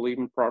they didn't believe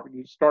in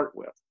property to start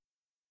with.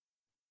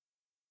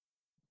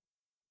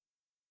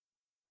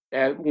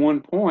 At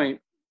one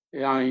point,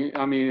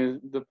 I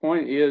mean, the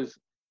point is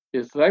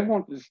they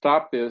want to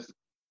stop this.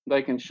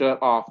 They can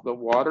shut off the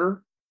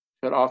water,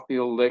 shut off the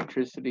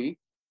electricity,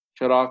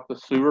 shut off the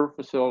sewer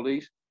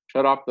facilities,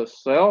 shut off the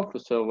cell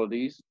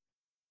facilities,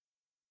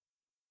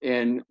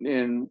 and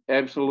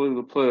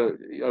absolutely put,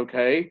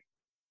 okay,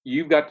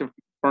 you've got to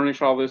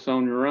furnish all this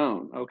on your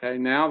own. Okay,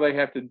 now they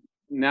have to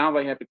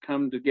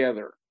come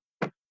together,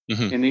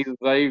 mm-hmm. and either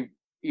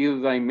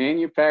they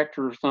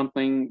manufacture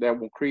something that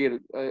will create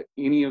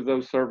any of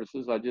those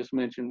services I just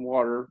mentioned: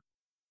 water,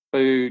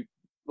 food,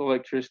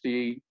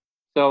 electricity,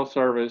 cell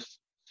service,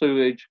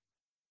 sewage,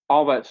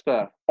 all that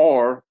stuff,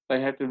 or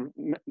they have to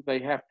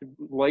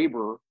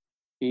labor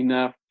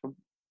enough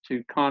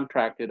to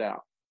contract it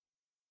out,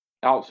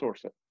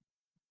 outsource it.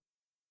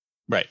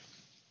 Right.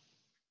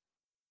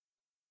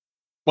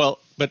 Well,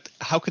 but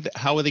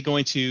how are they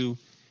going to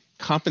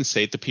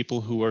compensate the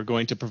people who are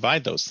going to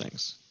provide those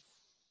things?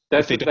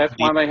 That's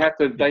why they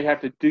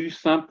have to do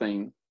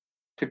something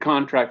to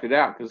contract it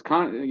out, because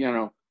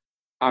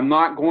I'm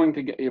not going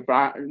to get,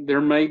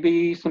 there may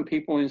be some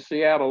people in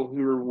Seattle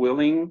who are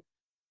willing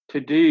to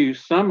do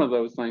some of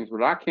those things,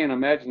 but I can't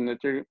imagine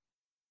that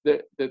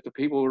the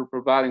people who are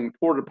providing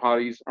porta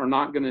potties are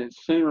not going to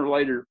sooner or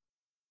later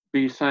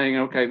be saying,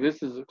 okay,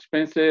 this is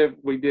expensive.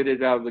 We did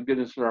it out of the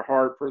goodness of our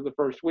heart for the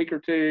first week or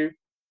two,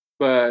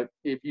 but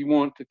if you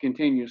want to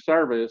continue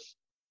service,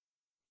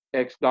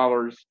 X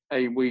dollars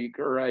a week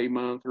or a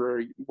month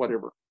or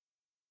whatever.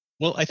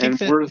 Well, I think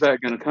where's that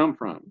going to come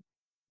from?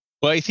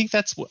 Well, I think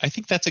that's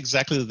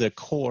exactly the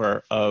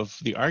core of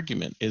the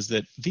argument, is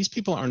that these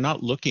people are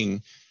not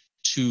looking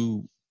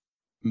to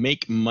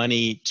make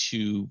money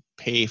to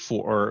pay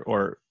for,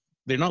 or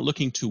they're not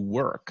looking to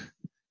work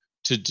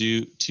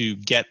to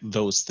get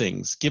those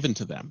things given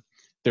to them.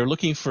 They're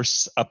looking for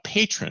a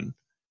patron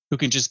who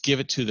can just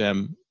give it to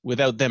them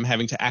without them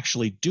having to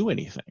actually do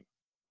anything,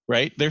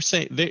 right?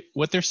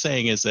 What they're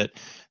saying is that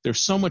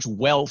there's so much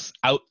wealth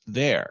out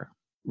there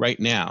right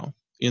now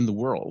in the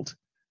world.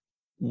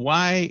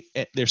 Why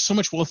there's so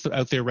much wealth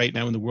out there right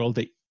now in the world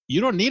that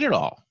you don't need it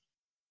all.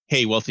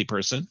 Hey, wealthy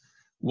person,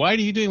 what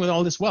are you doing with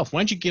all this wealth?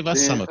 Why don't you give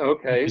us some of it?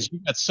 Okay. Because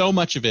you've got so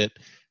much of it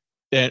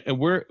that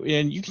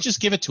and you can just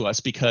give it to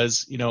us,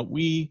 because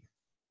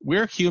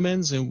we're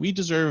humans and we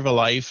deserve a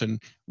life,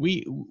 and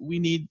we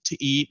need to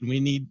eat, and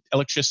we need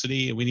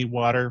electricity, and we need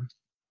water.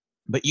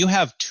 But you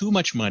have too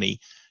much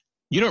money.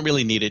 You don't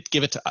really need it.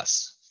 Give it to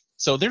us.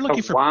 So they're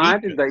looking for. Why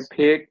did they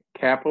pick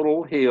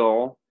Capitol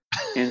Hill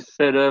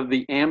instead of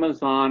the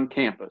Amazon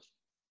campus,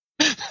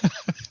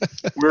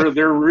 where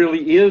there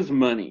really is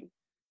money?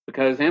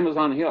 Because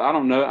Amazon Hill, I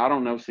don't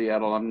know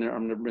Seattle. I've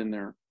never been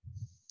there.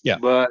 Yeah.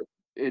 But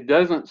it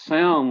doesn't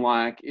sound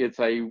like it's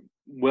a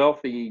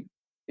wealthy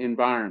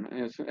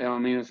environment.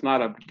 It's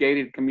not a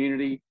gated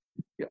community.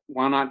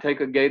 Why not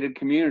take a gated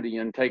community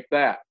and take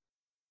that?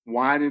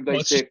 Why did they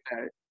pick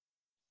that?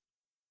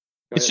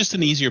 It's just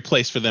an easier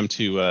place for them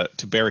to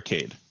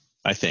barricade,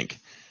 I think.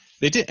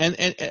 They did, and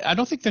I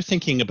don't think they're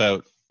thinking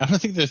about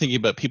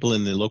people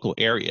in the local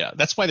area.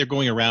 That's why they're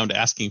going around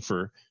asking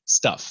for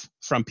stuff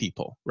from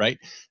people, right?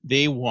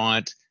 They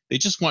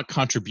just want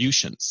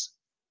contributions.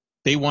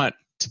 They want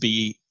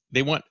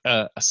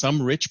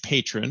some rich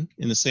patron,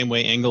 in the same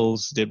way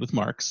Engels did with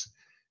Marx,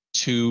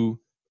 to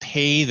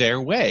pay their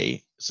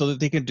way so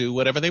that they can do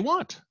whatever they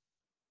want.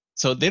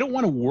 So they don't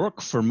want to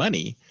work for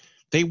money.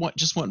 They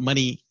just want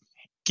money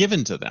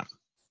given to them,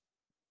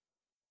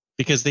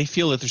 because they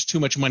feel that there's too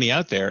much money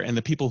out there, and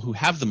the people who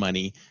have the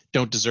money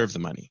don't deserve the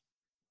money.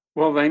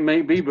 Well, they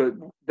may be, but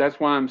that's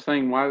why I'm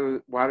saying,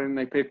 why didn't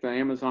they pick the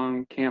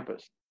Amazon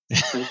campus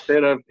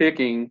instead of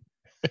picking?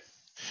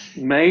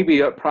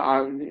 Maybe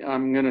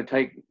I'm going to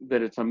take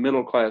that it's a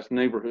middle class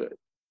neighborhood.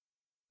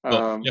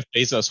 Well, Jeff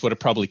Bezos would have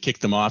probably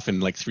kicked them off in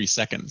like 3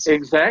 seconds.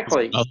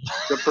 Exactly.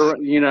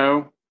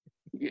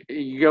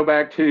 You go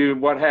back to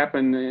what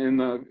happened in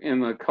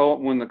the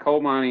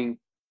coal mining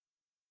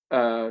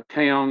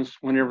towns.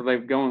 Whenever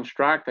they've go on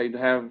strike, they'd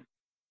have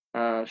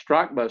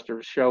strike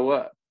busters show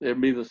up. It'd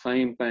be the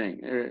same thing.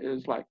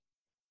 It's like,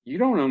 you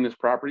don't own this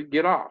property,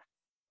 get off.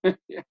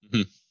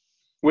 Mm-hmm.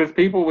 With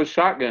people with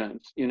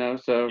shotguns,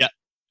 so. Yeah.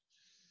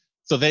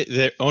 So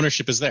their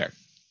ownership is there.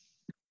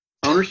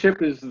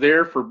 Ownership is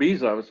there for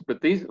Bezos,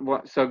 but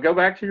so go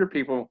back to your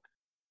people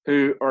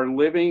who are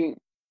living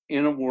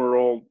in a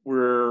world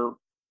where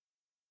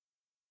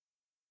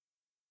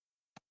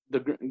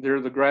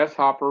they're the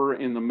grasshopper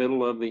in the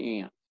middle of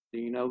the ant. Do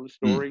you know the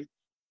story?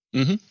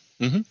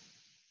 Mm-hmm. Mm-hmm.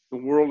 The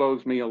world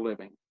owes me a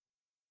living.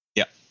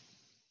 Yeah.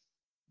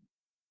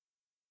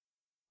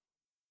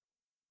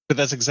 But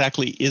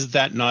is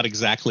that not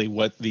exactly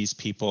what these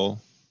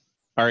people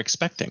are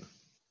expecting?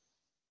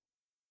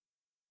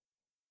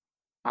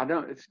 I'm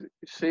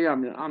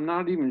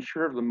not even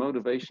sure of the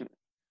motivation.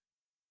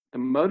 The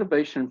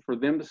motivation for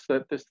them to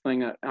set this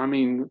thing up,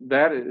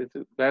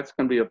 that's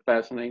going to be a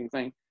fascinating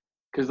thing,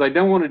 because they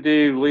don't want to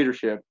do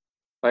leadership.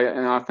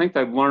 And I think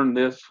they've learned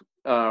this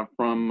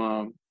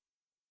from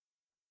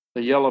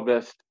the Yellow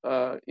Vest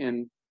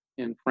in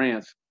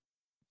France.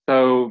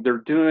 So they're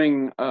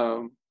doing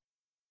a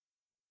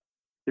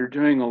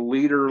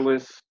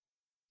leaderless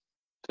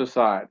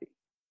society.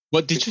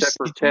 What did except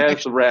for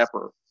Chaz the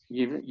Rapper?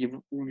 You've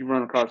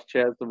run across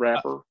Chaz the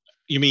Rapper?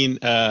 You mean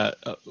I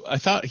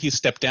thought he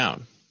stepped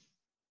down.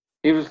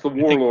 He was the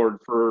warlord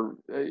for.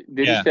 Did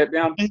he step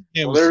down?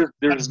 Well,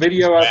 there's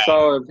video I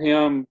saw of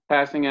him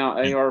passing out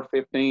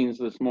AR-15s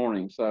this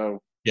morning.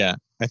 So yeah,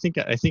 I think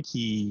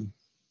he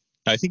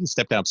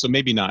stepped down. So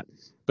maybe not.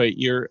 But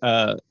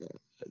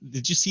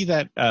did you see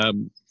that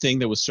thing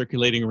that was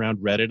circulating around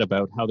Reddit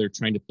about how they're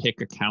trying to pick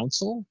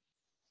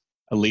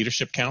a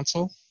leadership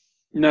council?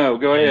 No,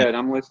 go ahead.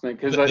 I'm listening,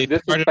 because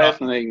this is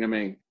fascinating to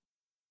me.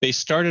 They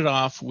started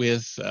off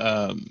with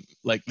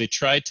like they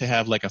tried to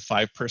have like a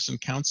 5-person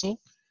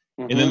council,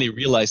 and then they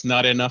realized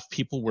not enough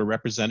people were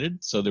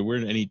represented, so there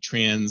weren't any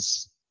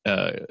trans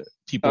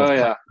people. Oh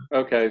yeah.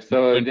 Okay.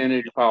 So And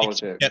identity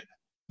politics.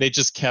 they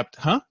just kept,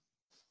 huh?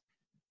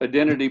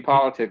 Identity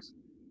politics.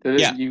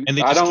 Yeah, and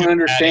they I just don't kept adding.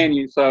 understand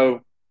you.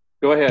 So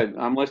go ahead.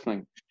 I'm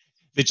listening.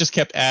 They just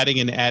kept adding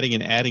and adding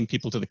and adding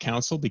people to the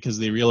council because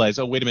they realized,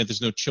 oh, wait a minute,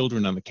 there's no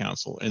children on the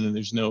council, and then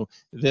there's no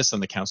this on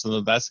the council.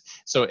 And that's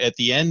so. At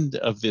the end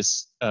of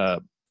this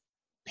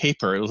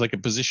paper, it was like a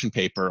position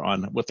paper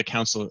on what the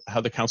council, how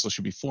the council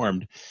should be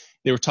formed.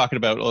 They were talking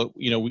about, oh,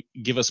 you know,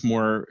 give us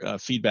more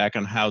feedback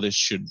on how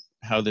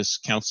this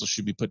council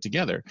should be put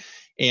together,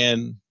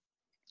 and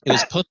it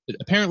was posted.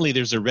 Apparently,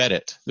 there's a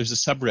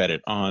subreddit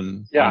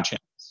on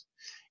channels,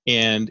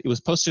 and it was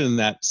posted in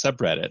that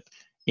subreddit.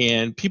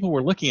 And people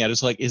were looking at it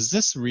as like, is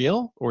this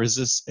real or is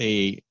this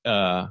a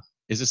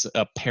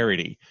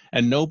parody?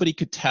 And nobody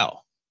could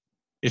tell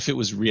if it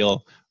was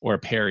real or a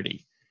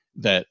parody.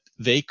 That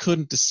they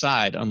couldn't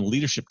decide on the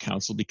leadership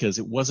council because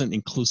it wasn't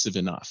inclusive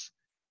enough.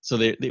 So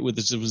there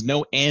was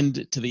no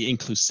end to the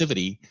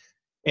inclusivity.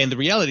 And the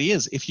reality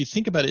is, if you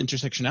think about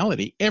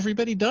intersectionality,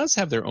 everybody does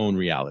have their own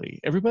reality.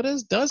 Everybody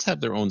does have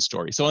their own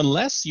story. So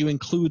unless you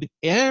include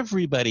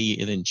everybody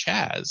in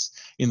Chaz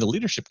in the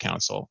leadership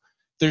council,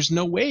 there's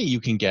no way you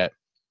can get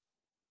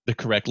the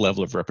correct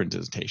level of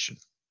representation.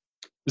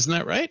 Isn't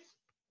that right?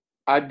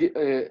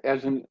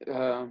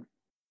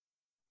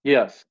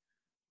 Yes,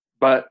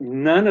 but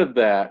none of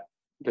that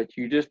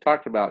you just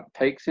talked about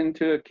takes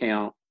into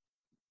account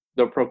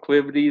the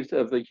proclivities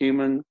of the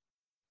human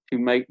to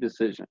make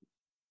decisions.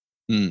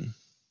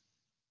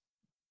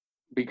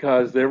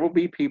 Because there will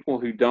be people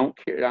who don't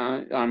care.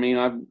 I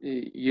mean,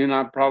 you and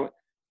I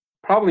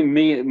probably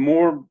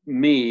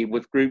me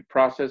with group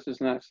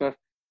processes and that stuff.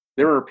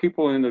 There are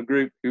people in the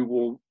group who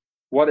will,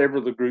 whatever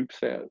the group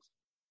says,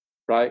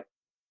 right?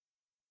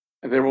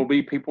 And there will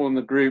be people in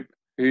the group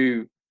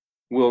who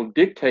will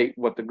dictate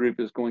what the group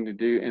is going to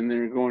do, and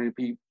there are going to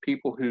be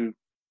people who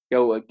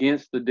go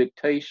against the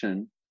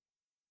dictation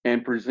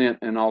and present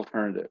an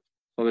alternative.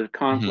 So there's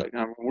conflict.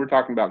 Now, we're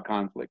talking about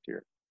conflict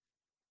here.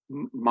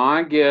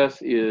 My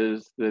guess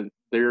is that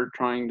they're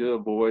trying to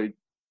avoid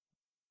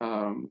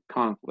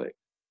conflict.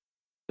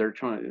 They're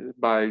trying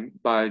by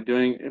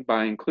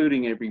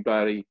including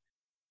everybody.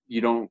 You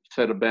don't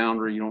set a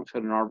boundary. You don't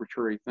set an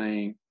arbitrary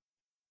thing,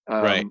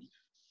 right?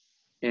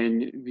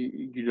 And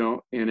you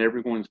don't. And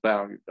everyone's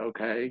valued,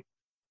 okay?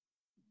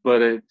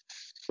 But at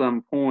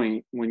some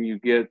point, when you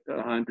get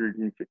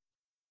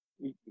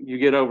you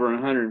get over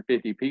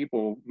 150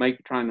 people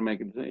trying to make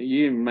a decision.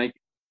 You didn't make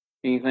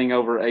anything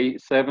over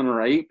 7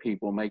 or 8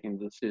 people making a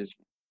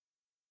decision.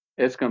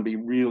 It's going to be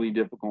really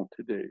difficult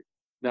to do.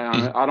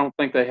 Now, I don't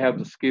think they have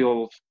the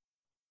skills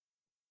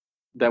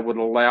that would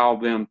allow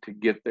them to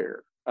get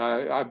there.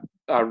 I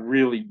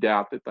really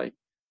doubt that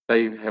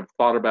they have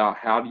thought about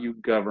how do you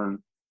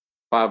govern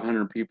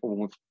 500 people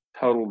with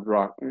total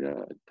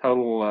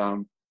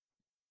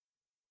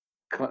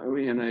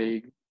in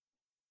a,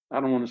 I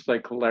don't want to say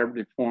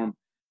collaborative form,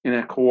 in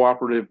a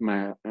cooperative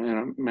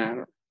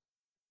manner.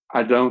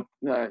 I don't.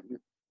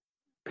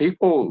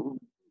 People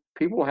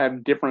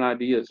have different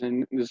ideas,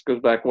 and this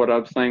goes back to what I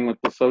was saying with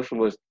the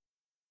Socialist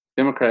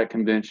Democrat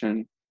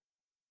convention.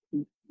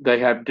 They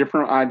have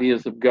different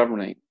ideas of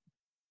governing,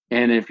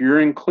 and if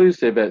you're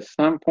inclusive, at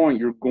some point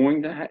you're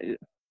going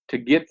to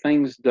get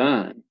things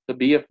done, to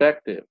be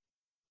effective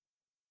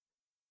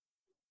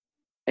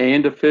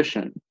and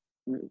efficient.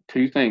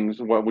 2 things.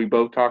 What we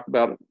both talk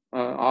about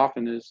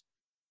often is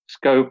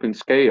scope and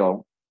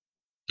scale.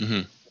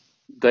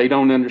 They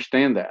don't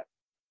understand that.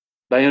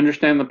 They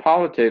understand the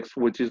politics,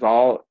 which is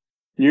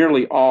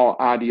nearly all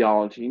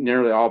ideology.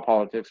 Nearly all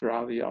politics are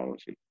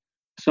ideology.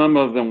 Some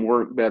of them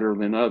work better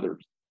than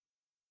others.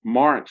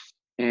 Marx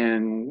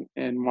and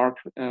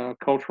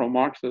cultural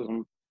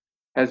Marxism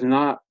has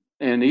not,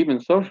 and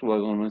even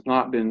socialism has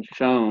not been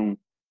shown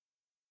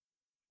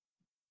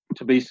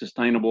to be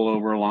sustainable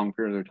over a long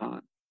period of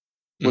time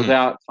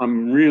without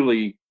some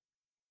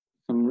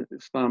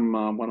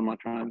what am I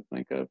trying to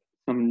think of?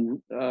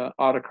 Some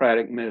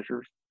autocratic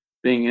measures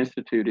being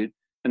instituted,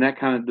 and that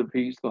kind of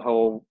defeats the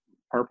whole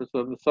purpose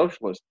of the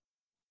socialist.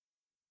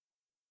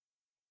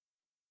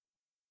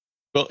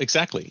 Well,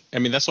 exactly. I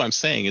mean, that's what I'm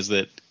saying is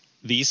that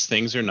these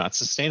things are not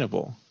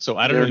sustainable. So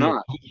I don't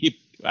know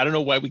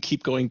why we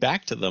keep going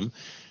back to them,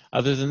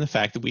 other than the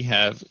fact that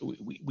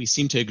we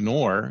seem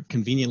to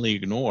conveniently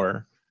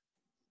ignore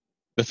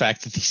the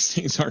fact that these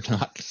things are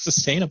not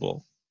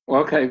sustainable.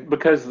 Well, okay,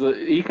 because the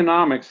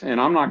economics, and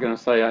I'm not going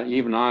to say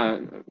I'm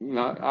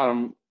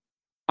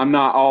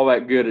not all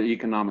that good at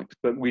economics,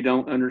 but we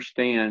don't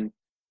understand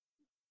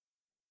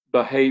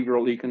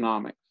behavioral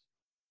economics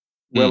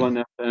well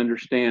enough to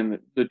understand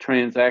that the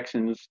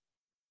transactions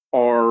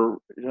are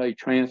a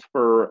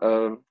transfer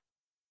of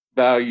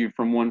value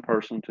from one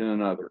person to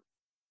another.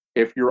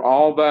 If you're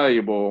all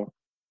valuable,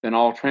 then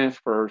all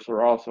transfers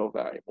are also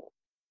valuable.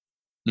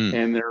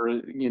 And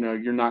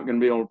you're not going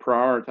to be able to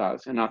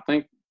prioritize. And I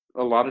think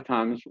a lot of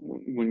times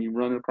when you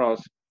run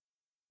across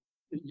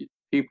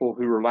people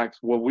who are like,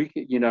 well, we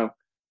could,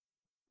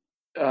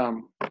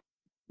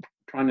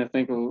 trying to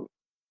think of,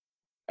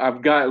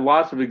 I've got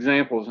lots of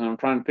examples and I'm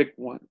trying to pick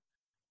one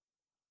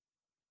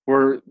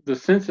where the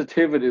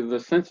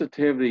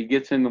sensitivity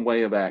gets in the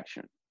way of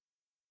action.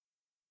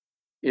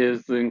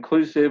 Is the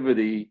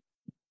inclusivity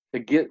to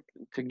get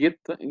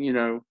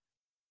the,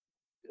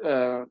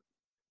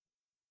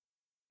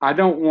 I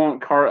don't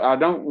want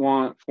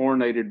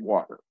fluorinated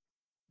water,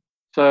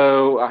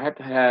 so I have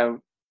to have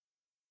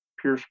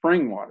pure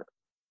spring water.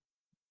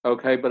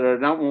 Okay, but I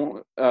don't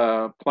want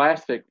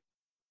plastic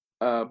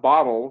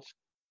bottles.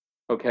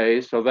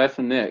 Okay, so that's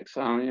the next.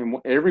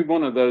 Every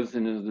one of those is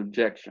an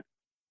objection,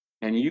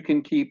 and you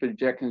can keep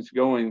objections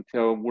going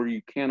till where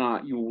you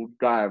will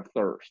die of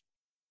thirst.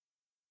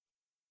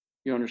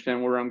 You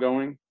understand where I'm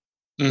going?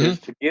 Mm-hmm. Is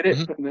to get it.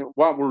 Mm-hmm.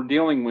 What we're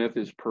dealing with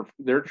is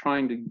they're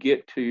trying to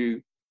get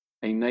to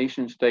a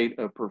nation state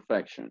of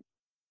perfection.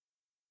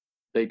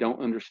 They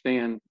don't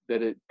understand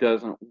that it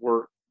doesn't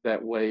work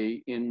that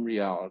way in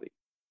reality.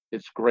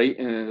 It's great,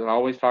 and I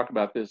always talk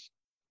about this.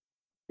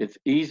 It's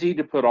easy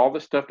to put all the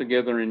stuff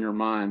together in your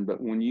mind,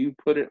 but when you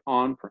put it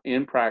on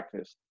in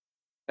practice,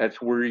 that's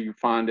where you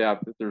find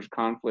out that there's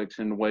conflicts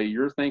in the way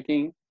you're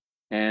thinking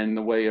and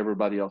the way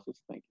everybody else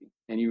is thinking,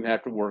 and you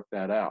have to work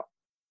that out.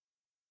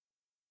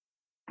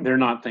 They're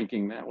not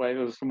thinking that way.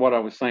 That's what I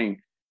was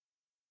saying.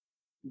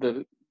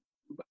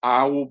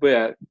 I will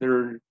bet there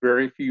are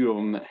very few of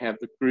them that have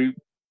the group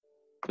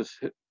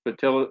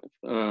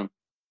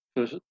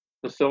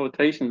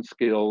facilitation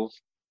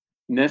skills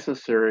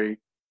necessary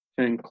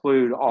to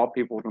include all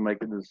people to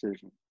make a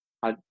decision.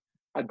 I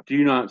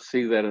do not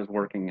see that as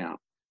working out.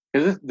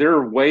 Because there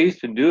are ways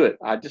to do it.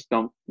 I just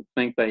don't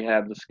think they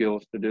have the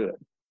skills to do it.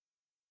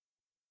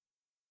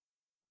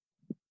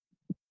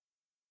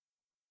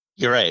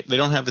 You're right. They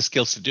don't have the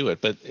skills to do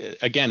it. But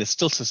again, it's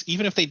still,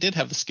 even if they did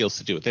have the skills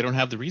to do it, they don't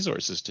have the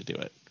resources to do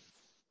it.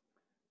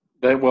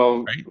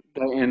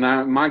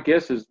 My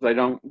guess is they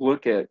don't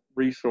look at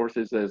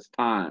resources as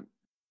time.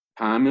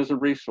 Time is a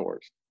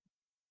resource.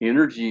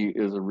 Energy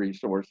is a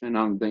resource.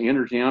 And the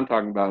energy I'm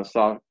talking about is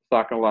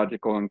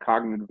psychological and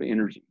cognitive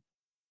energy.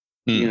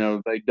 They're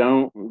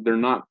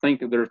not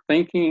thinking, they're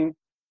thinking,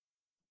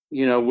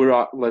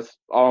 let's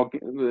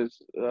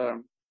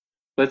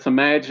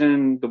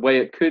imagine the way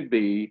it could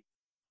be.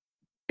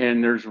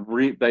 And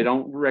they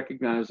don't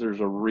recognize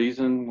there's a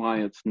reason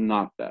why it's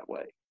not that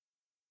way.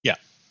 Yeah.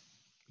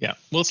 Yeah.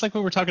 Well, it's like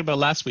what we were talking about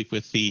last week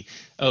with the,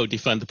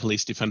 defund the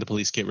police,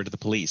 get rid of the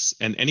police.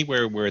 And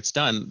anywhere where it's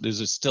done,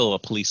 there's still a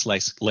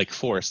police-like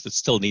force that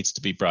still needs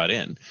to be brought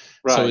in.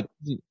 Right.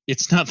 So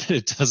it's not that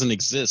it doesn't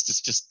exist.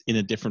 It's just in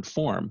a different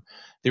form.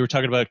 They were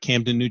talking about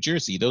Camden, New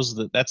Jersey.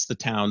 That's the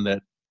town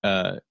that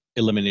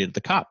eliminated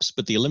the cops.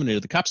 But they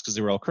eliminated the cops because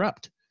they were all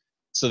corrupt.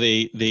 So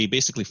they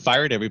basically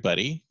fired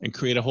everybody and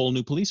created a whole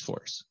new police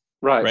force.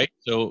 Right.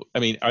 So, I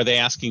mean, are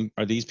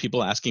these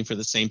people asking for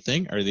the same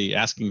thing? Are they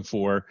asking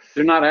for?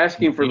 They're not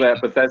asking for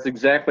that, but that's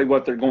exactly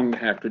what they're going to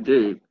have to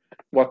do.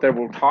 What they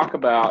will talk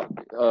about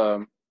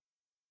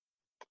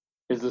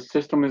is the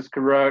system is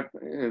corrupt,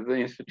 the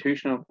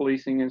institution of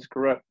policing is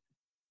corrupt,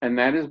 and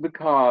that is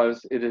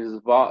because it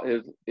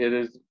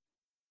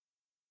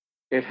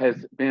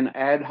has been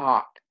ad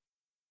hoc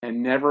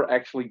and never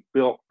actually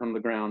built from the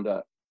ground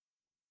up.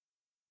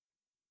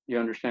 You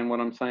understand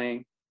what I'm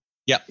saying?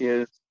 Yeah.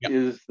 Is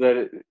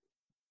that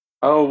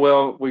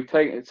we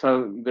take it,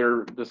 so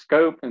the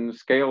scope and the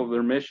scale of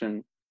their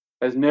mission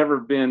has never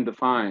been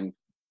defined,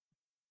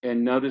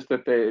 and notice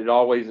that it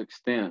always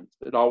extends.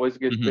 It always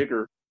gets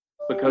bigger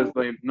because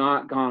they've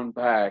not gone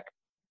back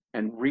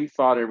and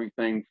rethought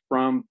everything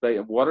from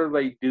what are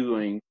they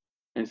doing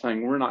and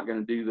saying we're not going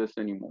to do this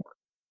anymore.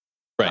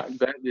 Right.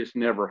 That just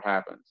never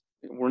happens.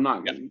 We're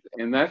not,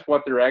 and that's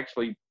what they're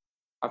actually.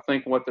 I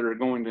think what they're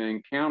going to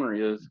encounter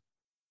is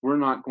we're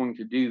not going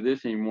to do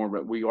this anymore,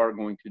 but we are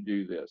going to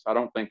do this. I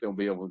don't think they'll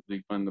be able to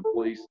defund the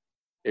police.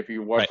 If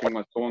you're watching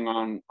what's going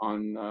on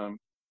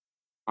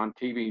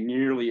TV,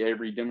 nearly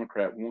every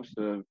Democrat wants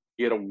to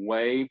get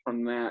away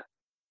from that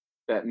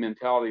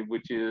mentality,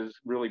 which is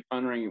really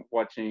pondering and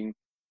watching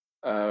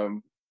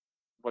Ilhan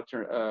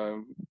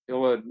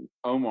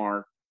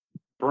Omar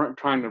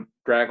trying to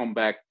drag them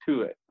back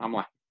to it. I'm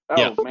like,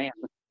 man.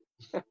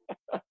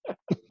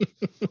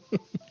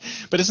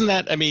 But isn't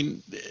that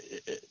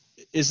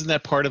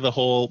part of the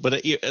whole?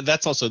 But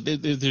that's also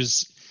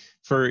there's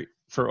for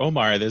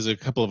Omar. There's a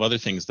couple of other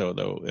things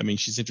though. I mean,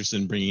 she's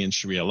interested in bringing in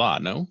Sharia law.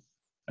 No,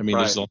 I mean,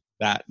 there's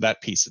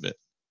that piece of it,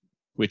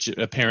 which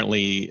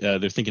apparently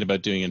they're thinking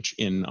about doing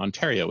in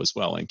Ontario as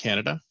well, in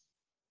Canada.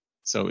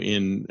 So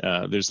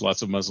there's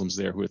lots of Muslims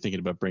there who are thinking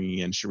about bringing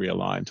in Sharia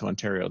law into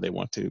Ontario. They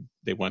want to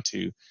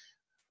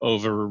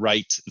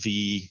overwrite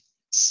the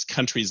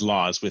country's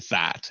laws with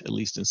that, at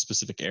least in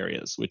specific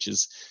areas, which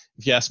is,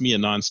 if you ask me, a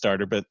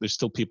non-starter. But there's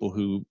still people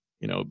who,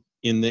 in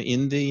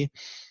the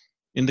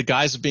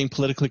guise of being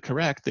politically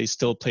correct, they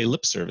still pay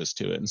lip service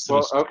to it.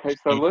 So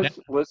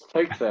let's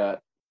take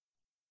that.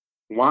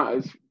 Why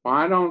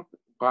don't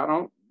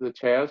the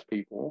Chaz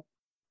people,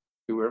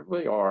 whoever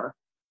they are,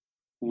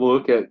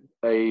 look at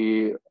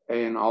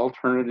an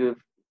alternative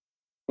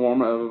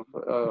form of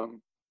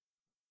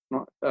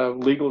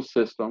legal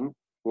system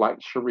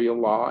like Sharia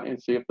law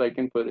and see if they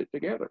can put it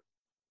together.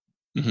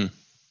 Mm-hmm.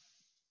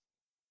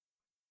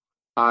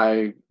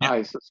 I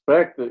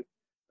suspect that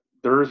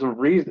there's a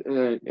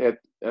reason.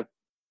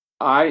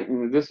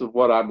 And this is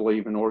what I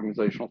believe in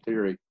organizational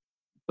theory.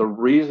 The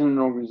reason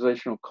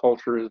organizational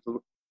culture is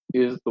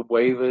the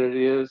way that it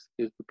is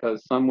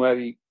because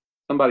somebody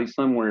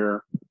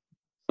somewhere,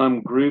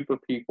 some group of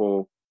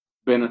people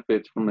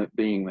benefits from it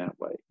being that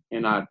way.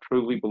 And I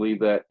truly believe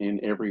that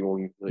in every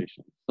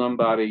organization.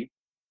 Somebody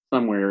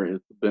somewhere is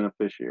the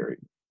beneficiary.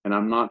 And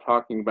I'm not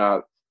talking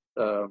about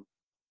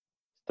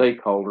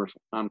stakeholders,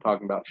 I'm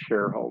talking about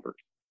shareholders.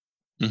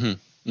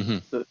 Mm-hmm.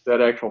 Mm-hmm.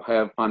 That actually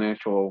have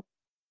financial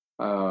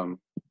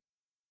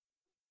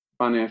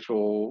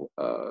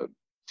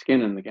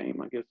skin in the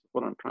game, I guess is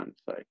what I'm trying to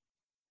say.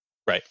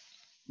 Right.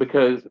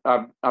 Because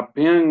I've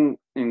been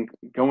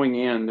going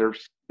in,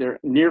 there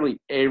nearly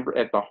every,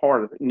 at the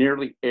heart of it,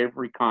 nearly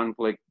every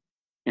conflict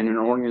in an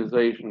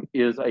organization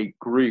is a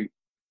group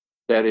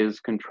that is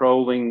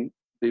controlling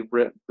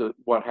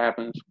what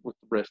happens with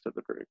the rest of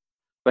the group.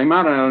 They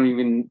might not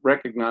even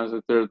recognize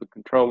that they're the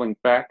controlling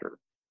factor,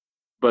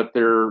 but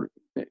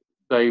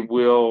they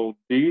will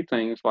do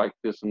things like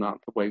this is not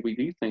the way we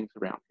do things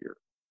around here.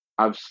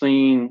 I've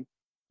seen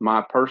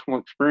my personal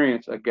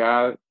experience, a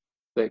guy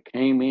that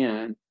came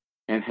in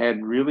and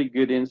had really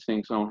good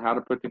instincts on how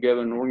to put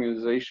together an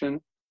organization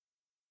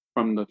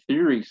from the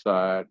theory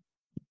side,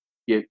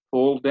 get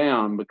pulled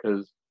down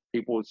because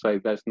people would say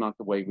that's not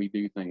the way we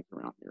do things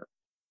around here.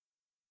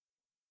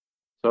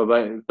 So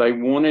they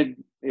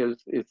wanted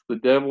it's the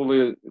devil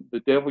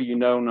you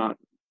know, not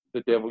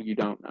the devil you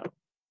don't know.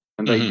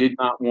 And they did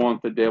not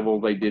want the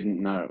devil they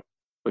didn't know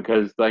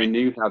because they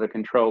knew how to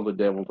control the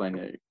devil they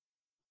knew.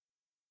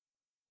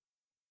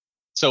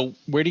 So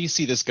where do you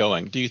see this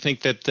going? Do you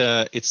think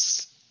that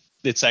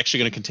it's actually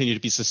going to continue to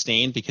be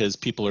sustained because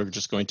people are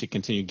just going to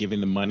continue giving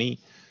them money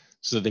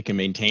so that they can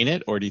maintain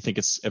it, or do you think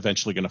it's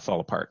eventually going to fall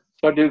apart?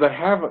 So do they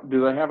have a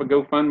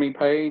GoFundMe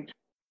page?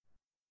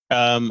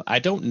 I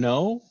don't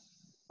know.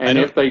 And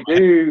if they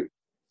do,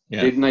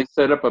 yeah. Didn't they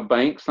set up a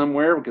bank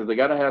somewhere? Because they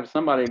got to have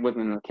somebody with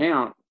an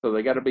account, so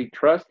they got to be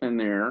trust in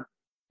there.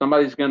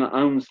 Somebody's going to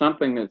own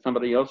something that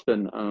somebody else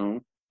doesn't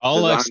own.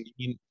 All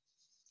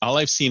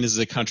I've seen is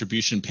a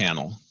contribution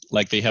panel.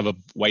 Like they have a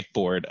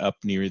whiteboard up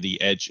near the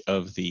edge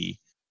of the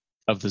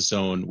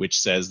zone, which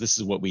says this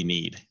is what we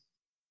need.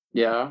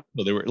 Yeah.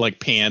 So there were like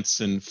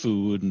pants and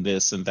food and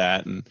this and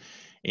that,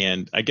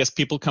 and I guess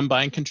people come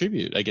by and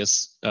contribute. I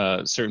guess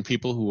certain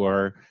people who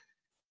are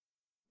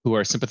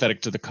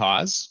sympathetic to the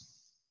cause,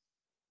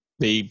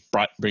 they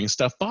bring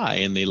stuff by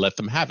and they let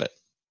them have it.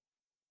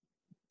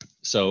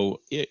 So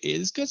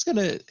it's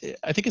gonna.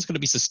 I think it's gonna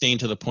be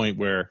sustained to the point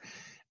where.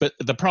 But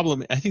the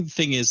problem, I think the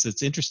thing is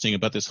that's interesting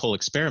about this whole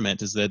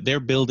experiment is that they're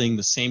building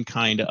the same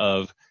kind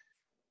of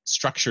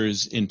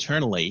structures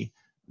internally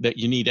that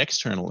you need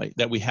externally,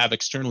 that we have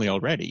externally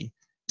already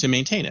to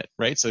maintain it,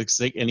 right? So it's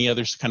like any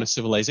other kind of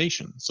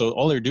civilization. So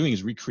all they're doing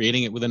is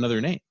recreating it with another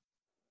name,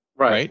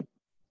 right?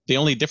 The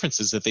only difference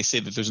is that they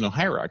say that there's no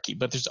hierarchy,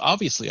 but there's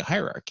obviously a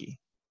hierarchy,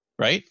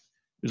 right?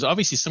 There's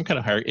obviously some kind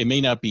of hierarchy. It may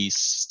not be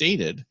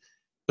stated,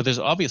 but there's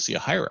obviously a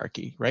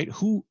hierarchy, right?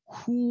 Who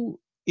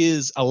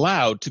is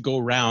allowed to go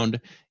around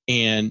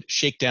and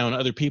shake down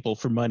other people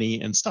for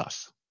money and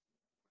stuff?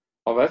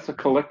 Well, that's a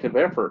collective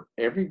effort.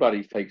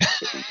 Everybody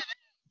takes it.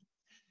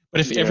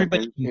 But if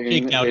everybody can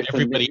shake down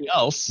everybody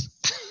else,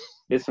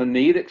 it's a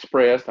need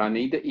expressed. I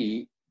need to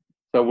eat,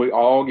 so we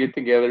all get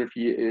together.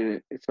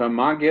 So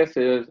my guess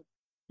is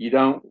you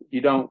don't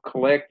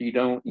collect, you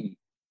don't eat.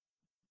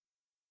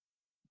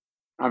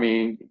 I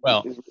mean,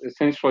 well,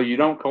 essentially, you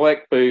don't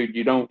collect food,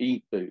 you don't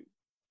eat food.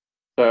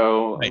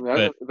 So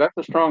that's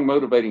a strong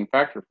motivating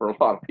factor for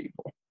a lot of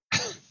people.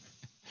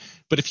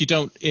 But if you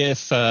don't,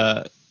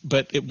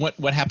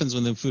 what happens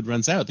when the food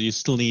runs out? Do you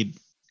still need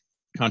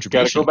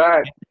contribution? Got to go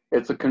back.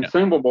 It's a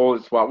consumable.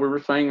 It's what we were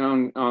saying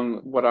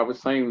on what I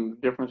was saying. The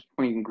difference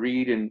between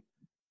greed and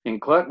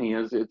gluttony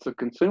is it's a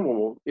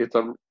consumable.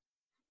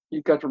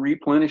 You've got to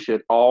replenish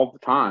it all the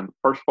time.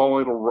 First of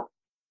all,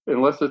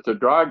 unless it's a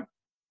dry.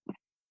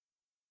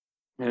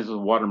 This is a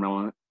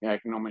watermelon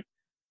acting on me.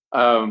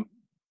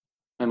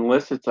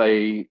 Unless it's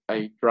a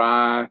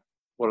dry,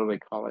 what do they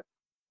call it?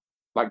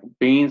 Like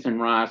beans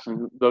and rice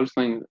and those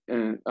things,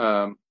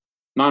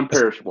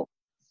 non-perishable.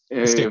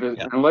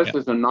 Unless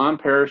it's a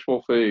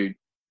non-perishable food,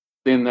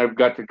 then they've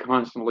got to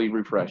constantly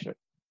refresh it.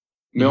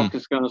 Milk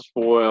is going to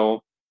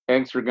spoil.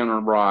 Eggs are going to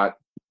rot.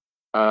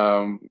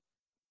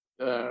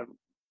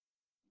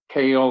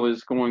 Kale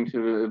is going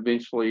to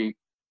eventually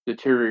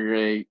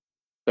deteriorate.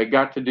 They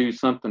got to do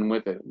something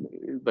with it.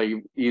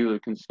 They either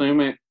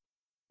consume it.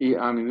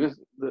 I mean,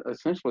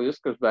 essentially this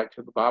goes back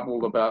to the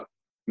Bible about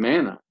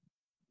manna.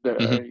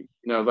 They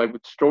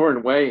would store it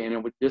away and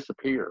it would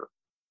disappear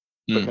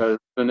because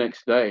the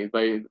next day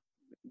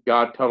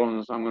God told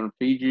them, "I'm going to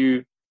feed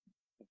you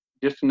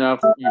just enough.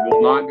 You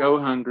will not go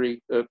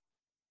hungry.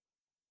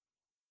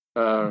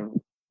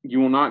 You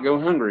will not go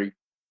hungry.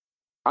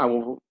 I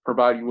will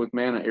provide you with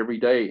manna every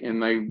day.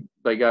 And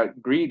they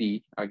got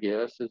greedy, I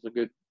guess, is a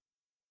good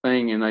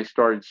thing, and they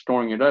started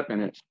storing it up,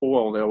 and it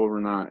spoiled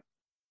overnight.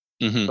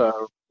 Mm-hmm.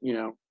 So,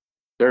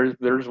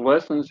 there's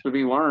lessons to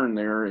be learned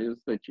there, is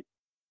that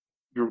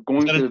you're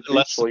going to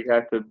eventually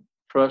have to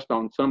trust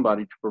on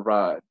somebody to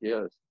provide.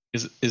 Yes.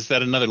 Is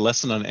that another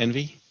lesson on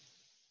envy?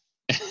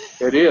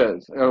 It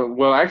is.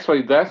 Well,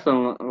 actually, that's a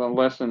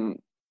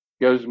lesson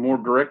goes more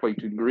directly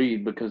to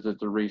greed, because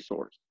it's a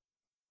resource.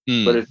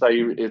 But it's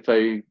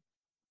a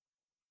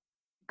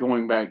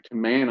going back to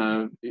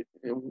manna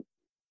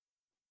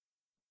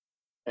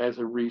as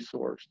a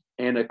resource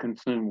and a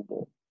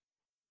consumable.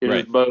 It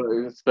is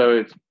both.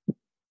 So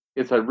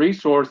it's a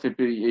resource if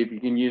you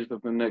can use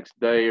it the next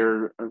day,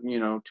 or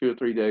 2 or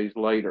 3 days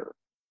later.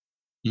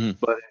 Mm-hmm.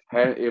 But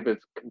if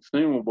it's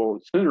consumable,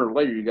 sooner or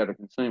later you got to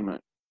consume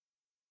it.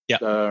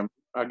 Yeah.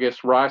 I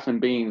guess rice and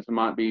beans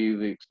might be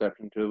the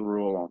exception to the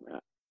rule on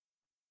that.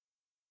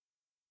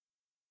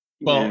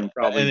 Well, and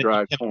probably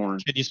dried corn.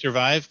 Can you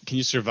survive? Can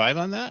you survive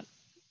on that?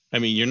 I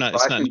mean, you're not.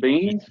 Rice it's not and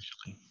beans.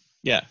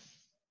 Yeah.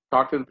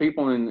 Talk to the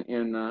people in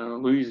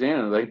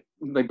Louisiana.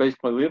 They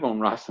basically live on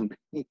rice and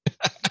beans.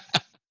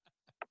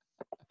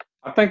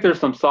 I think there's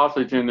some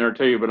sausage in there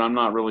too, but I'm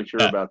not really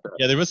sure about that.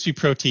 Yeah, there must be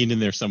protein in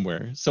there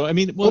somewhere. So I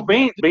mean, well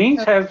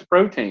beans has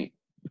protein.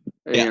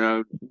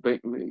 Yeah.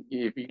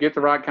 If you get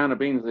the right kind of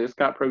beans, it's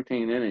got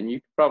protein in it, and you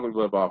could probably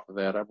live off of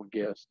that, I would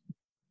guess.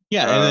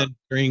 Yeah, and then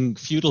during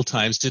feudal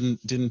times,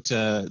 didn't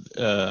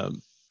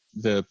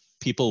the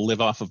people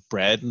live off of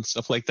bread and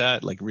stuff like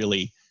that? Like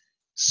really,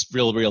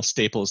 real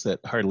staples that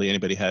hardly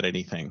anybody had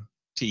anything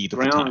to eat at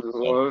the time.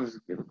 Well,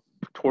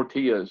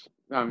 tortillas.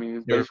 I mean,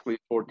 it's basically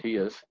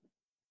tortillas.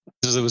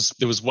 Because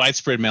there was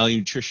widespread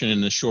malnutrition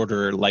and a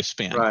shorter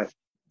lifespan. Right.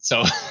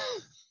 So.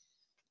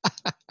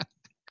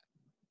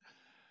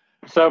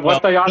 So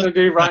what they ought to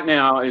do right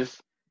now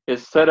is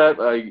set up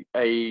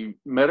a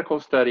medical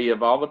study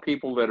of all the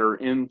people that are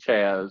in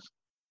Chaz,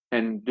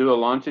 and do a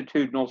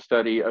longitudinal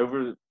study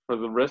for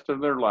the rest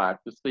of their life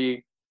to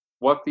see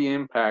what the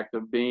impact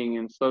of being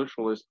in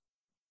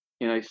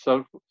a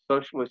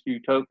socialist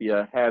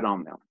utopia had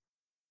on them.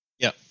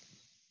 Yeah.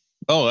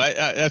 Oh,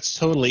 that's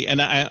totally.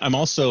 And I'm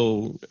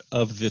also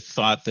of the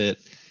thought that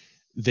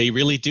they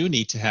really do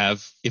need to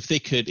have, if they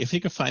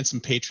could find some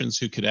patrons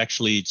who could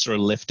actually sort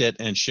of lift it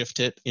and shift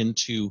it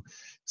into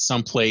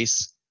some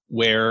place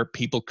where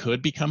people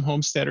could become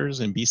homesteaders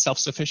and be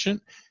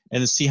self-sufficient,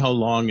 and see how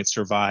long it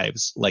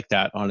survives like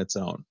that on its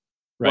own.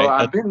 Right.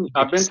 Well,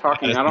 I've been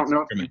talking. I don't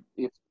know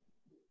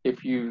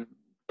if you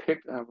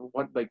picked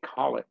what they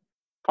call it.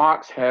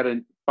 Fox had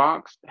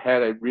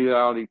a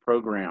reality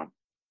program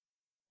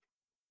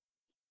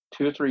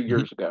 2 or 3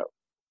 years ago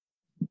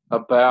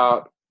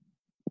about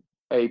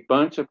a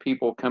bunch of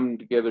people coming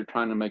together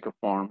trying to make a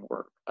farm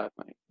work, I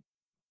think.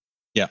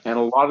 Yeah. And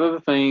a lot of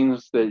the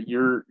things that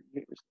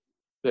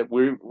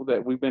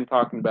we've been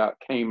talking about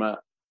came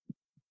up.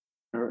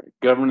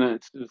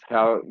 Governance is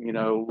how,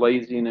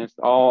 laziness,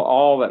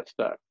 all that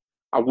stuff.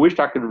 I wish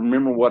I could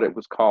remember what it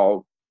was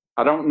called.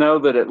 I don't know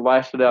that it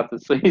lasted out the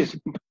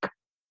season.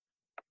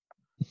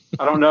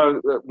 I don't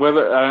know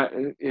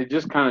whether it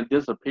just kind of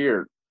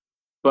disappeared.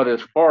 But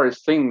as far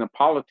as seeing the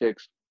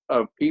politics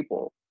of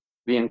people,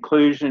 the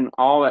inclusion,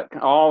 all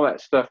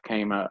that stuff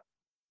came up.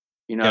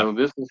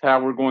 This is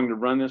how we're going to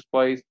run this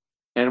place.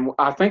 And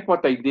I think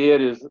what they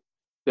did is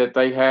that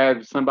they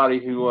had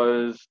somebody who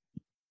was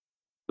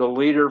the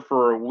leader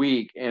for a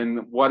week,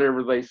 and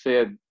whatever they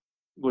said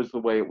was the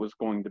way it was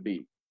going to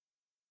be.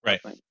 Right.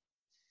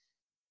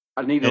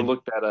 I need to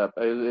look that up.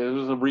 It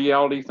was a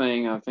reality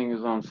thing. I think it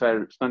was on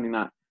Sunday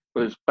night.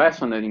 But it's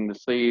fascinating to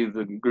see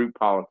the group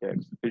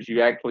politics, because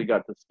you actually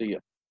got to see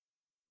it.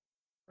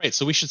 Right.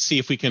 So we should see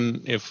if we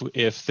can,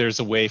 if there's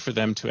a way for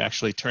them to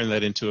actually turn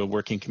that into a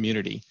working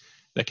community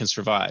that can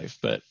survive.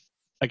 But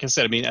like I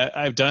said, I mean,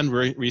 I've done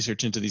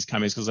research into these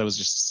communities because I was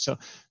just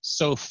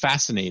so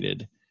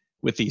fascinated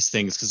with these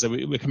things, because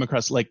we come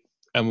across, like,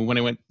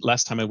 when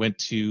last time I went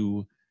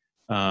to,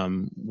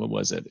 what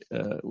was it?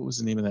 What was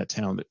the name of that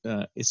town?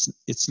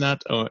 It's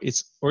not.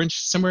 It's Orange,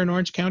 somewhere in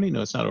Orange County.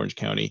 No, it's not Orange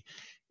County.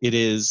 It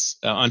is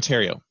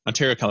Ontario,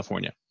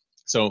 California.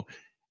 So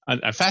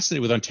I'm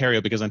fascinated with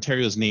Ontario because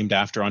Ontario is named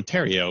after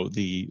Ontario,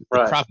 the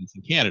province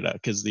in Canada,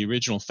 because the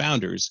original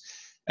founders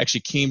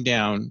actually came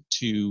down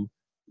to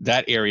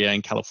that area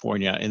in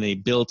California, and they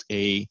built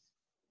a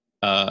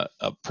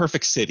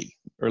perfect city,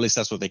 or at least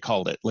that's what they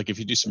called it. Like, if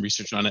you do some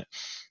research on it,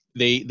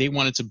 they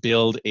wanted to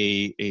build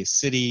a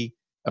city,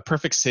 a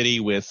perfect city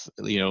with,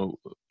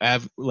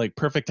 like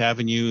perfect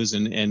avenues,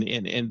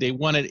 and they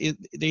wanted it.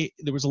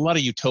 There was a lot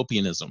of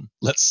utopianism,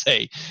 let's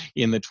say,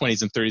 in the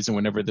 20s and 30s and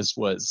whenever this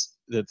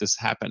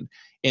happened,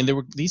 and there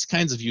were these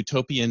kinds of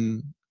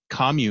utopian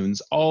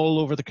communes all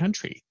over the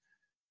country,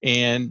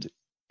 and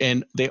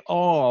they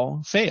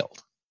all failed.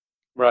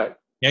 Right.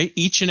 Yeah,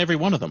 each and every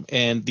one of them,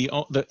 and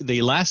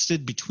they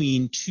lasted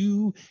between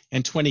 2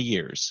 and 20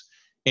 years.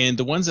 And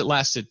the ones that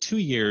lasted 2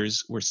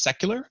 years were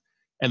secular,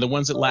 and the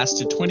ones that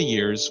lasted 20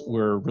 years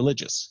were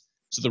religious.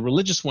 So the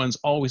religious ones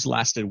always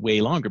lasted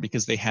way longer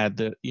because they had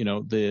the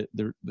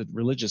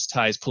religious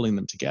ties pulling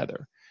them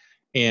together.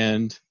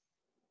 But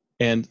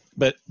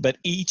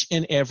each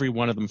and every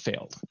one of them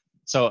failed.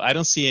 So I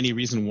don't see any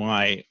reason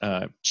why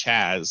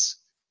Chaz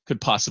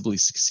could possibly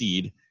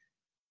succeed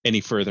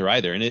any further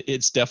either. And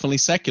it's definitely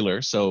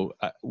secular. So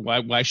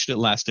why should it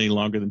last any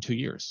longer than 2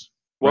 years?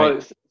 Well,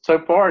 Right? so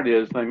far it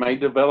is. They may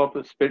develop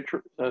a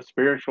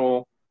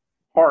spiritual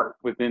part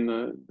within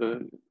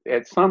the.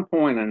 At some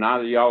point, an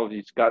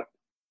ideology's got,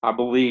 I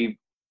believe,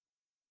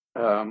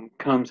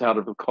 comes out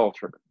of the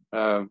culture.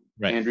 Right.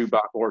 Andrew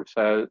Bachor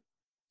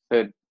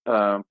said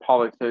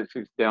politics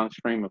is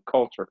downstream of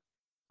culture.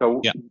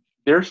 So Yeah.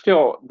 they're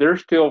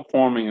still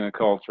forming a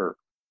culture.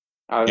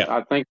 Yeah.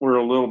 I think we're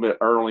a little bit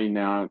early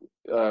now.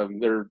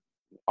 They're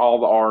all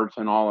the arts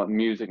and all the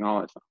music and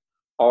all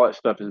that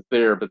stuff is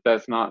there, but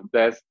that's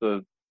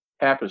the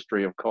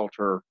tapestry of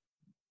culture,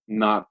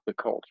 not the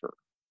culture.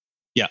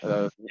 Yeah.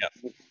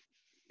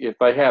 If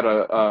they had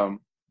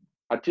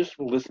I just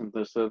listened to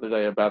this the other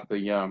day about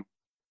the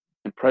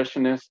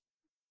impressionist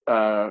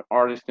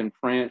artists in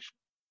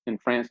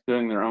France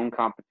doing their own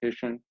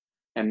competition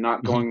and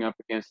not going up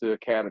against the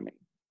Academy.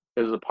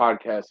 There's a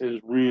podcast.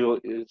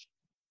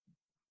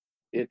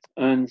 It's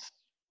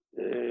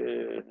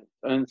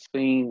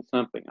unseen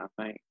something, I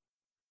think.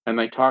 And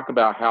they talk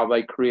about how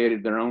they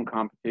created their own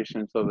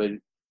competition so that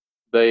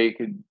they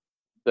could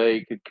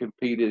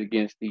compete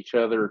against each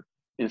other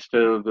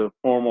instead of the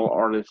formal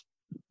artists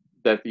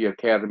that the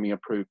Academy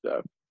approved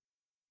of.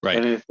 Right.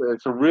 And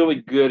it's a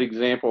really good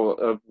example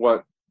of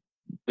what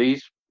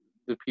the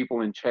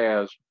people in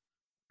Chaz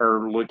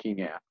are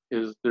looking at,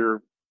 is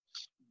they're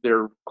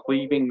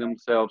cleaving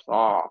themselves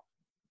off,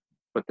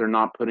 but they're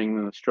not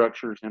putting the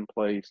structures in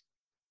place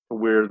to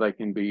where they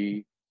can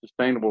be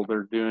sustainable.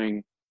 They're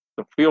doing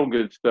the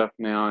feel-good stuff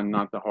now and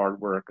not the hard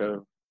work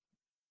of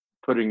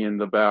putting in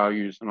the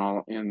values and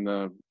all, in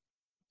the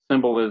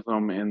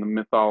symbolism and the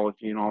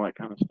mythology and all that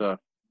kind of stuff.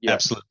 Yeah.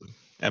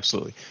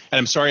 Absolutely. And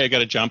I'm sorry I got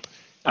to jump.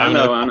 I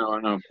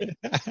know.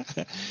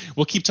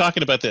 We'll keep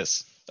talking about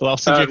this. Well, I'll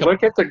send you a couple.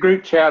 Look at the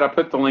group chat. I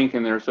put the link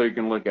in there so you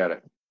can look at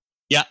it.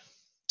 Yeah.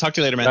 Talk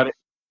to you later, man. Got it.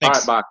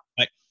 Thanks. All right,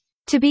 bye.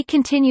 To be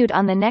continued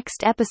on the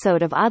next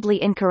episode of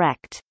Oddly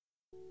Incorrect.